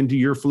coming into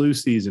your flu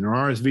season or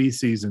RSV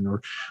season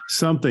or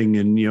something.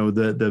 And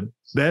the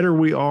better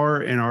we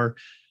are in our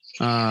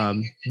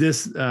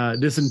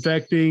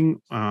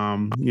disinfecting.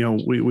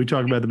 We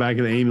talk about the back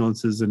of the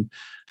ambulances, and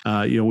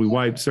we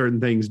wipe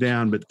certain things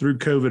down, but through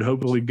COVID,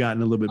 hopefully we've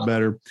gotten a little bit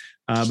better.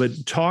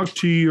 But talk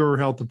to your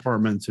health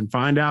departments and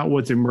find out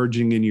what's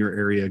emerging in your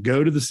area.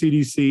 Go to the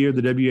CDC or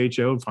the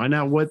WHO and find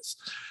out what's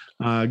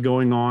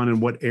going on in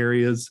what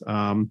areas.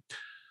 Know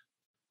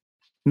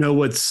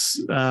what's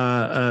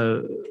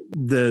the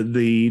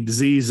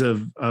disease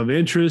of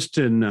interest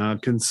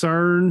and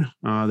concern.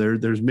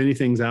 There's many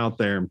things out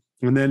there.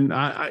 And then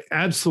I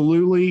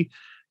absolutely,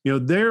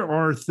 there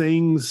are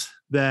things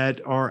that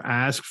are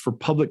asked for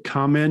public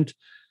comment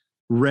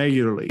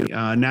regularly.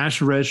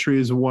 National Registry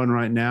is one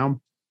right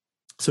now.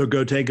 So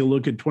go take a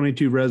look at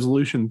 22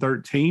 Resolution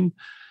 13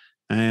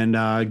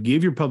 and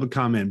give your public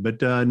comment.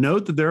 But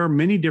note that there are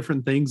many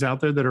different things out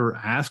there that are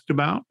asked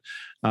about.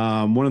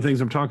 One of the things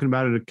I'm talking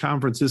about at a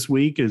conference this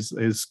week is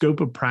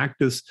scope of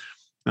practice,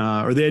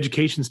 or the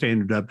education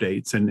standard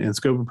updates and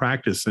scope of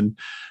practice. And,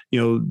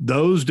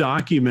 those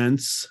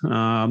documents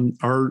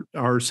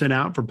are sent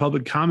out for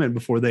public comment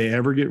before they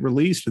ever get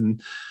released.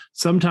 And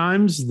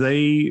sometimes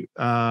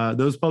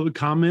those public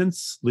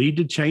comments lead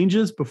to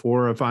changes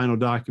before a final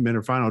document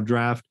or final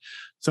draft.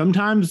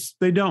 Sometimes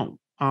they don't.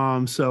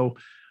 So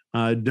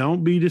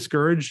don't be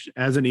discouraged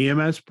as an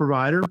EMS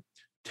provider.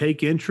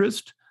 Take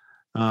interest.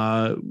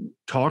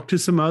 Talk to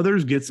some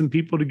others, get some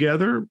people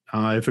together.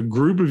 If a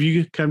group of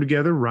you come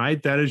together,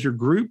 write that as your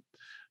group,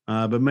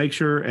 but make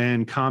sure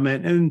and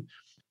comment. And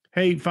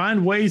hey,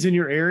 find ways in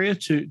your area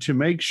to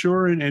make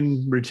sure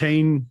and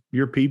retain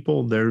your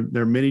people. There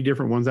are many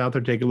different ones out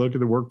there. Take a look at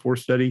the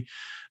workforce study.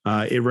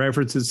 It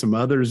references some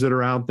others that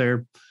are out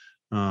there,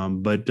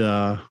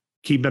 but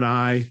keep an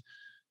eye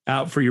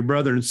out for your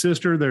brother and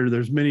sister.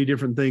 There's many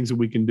different things that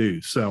we can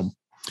do. So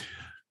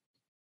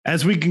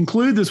as we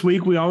conclude this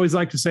week, we always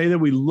like to say that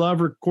we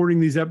love recording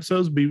these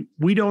episodes, but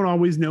we don't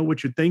always know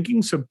what you're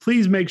thinking. So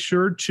please make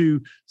sure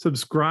to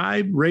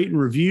subscribe, rate, and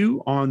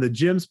review on the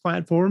GEMS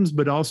platforms,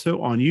 but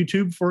also on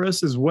YouTube for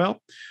us as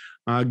well.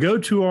 Go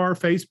to our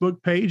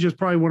Facebook page. It's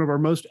probably one of our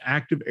most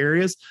active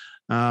areas,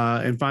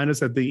 and find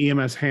us at the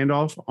EMS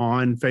Handoff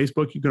on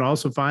Facebook. You can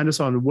also find us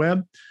on the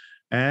web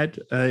at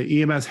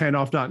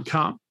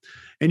emshandoff.com.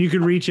 And you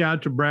can reach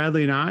out to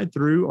Bradley and I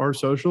through our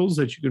socials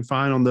that you can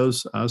find on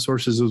those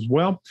sources as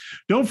well.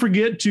 Don't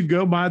forget to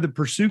go by the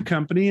Pursuit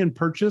Company and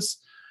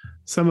purchase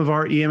some of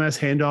our EMS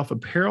Handoff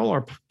apparel.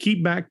 Our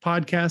Keep Back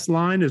podcast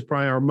line is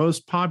probably our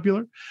most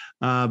popular.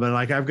 But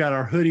like I've got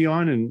our hoodie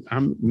on, and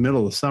I'm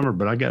middle of summer,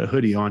 but I got a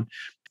hoodie on.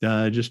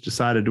 Just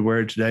decided to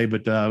wear it today.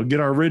 But get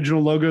our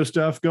original logo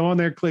stuff. Go on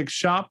there, click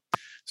shop,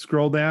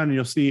 scroll down, and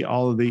you'll see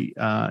all of the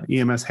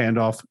EMS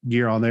Handoff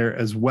gear on there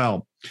as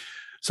well.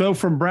 So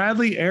from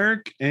Bradley,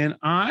 Eric, and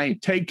I,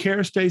 take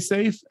care, stay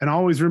safe, and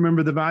always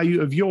remember the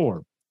value of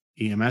your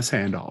EMS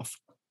Handoff.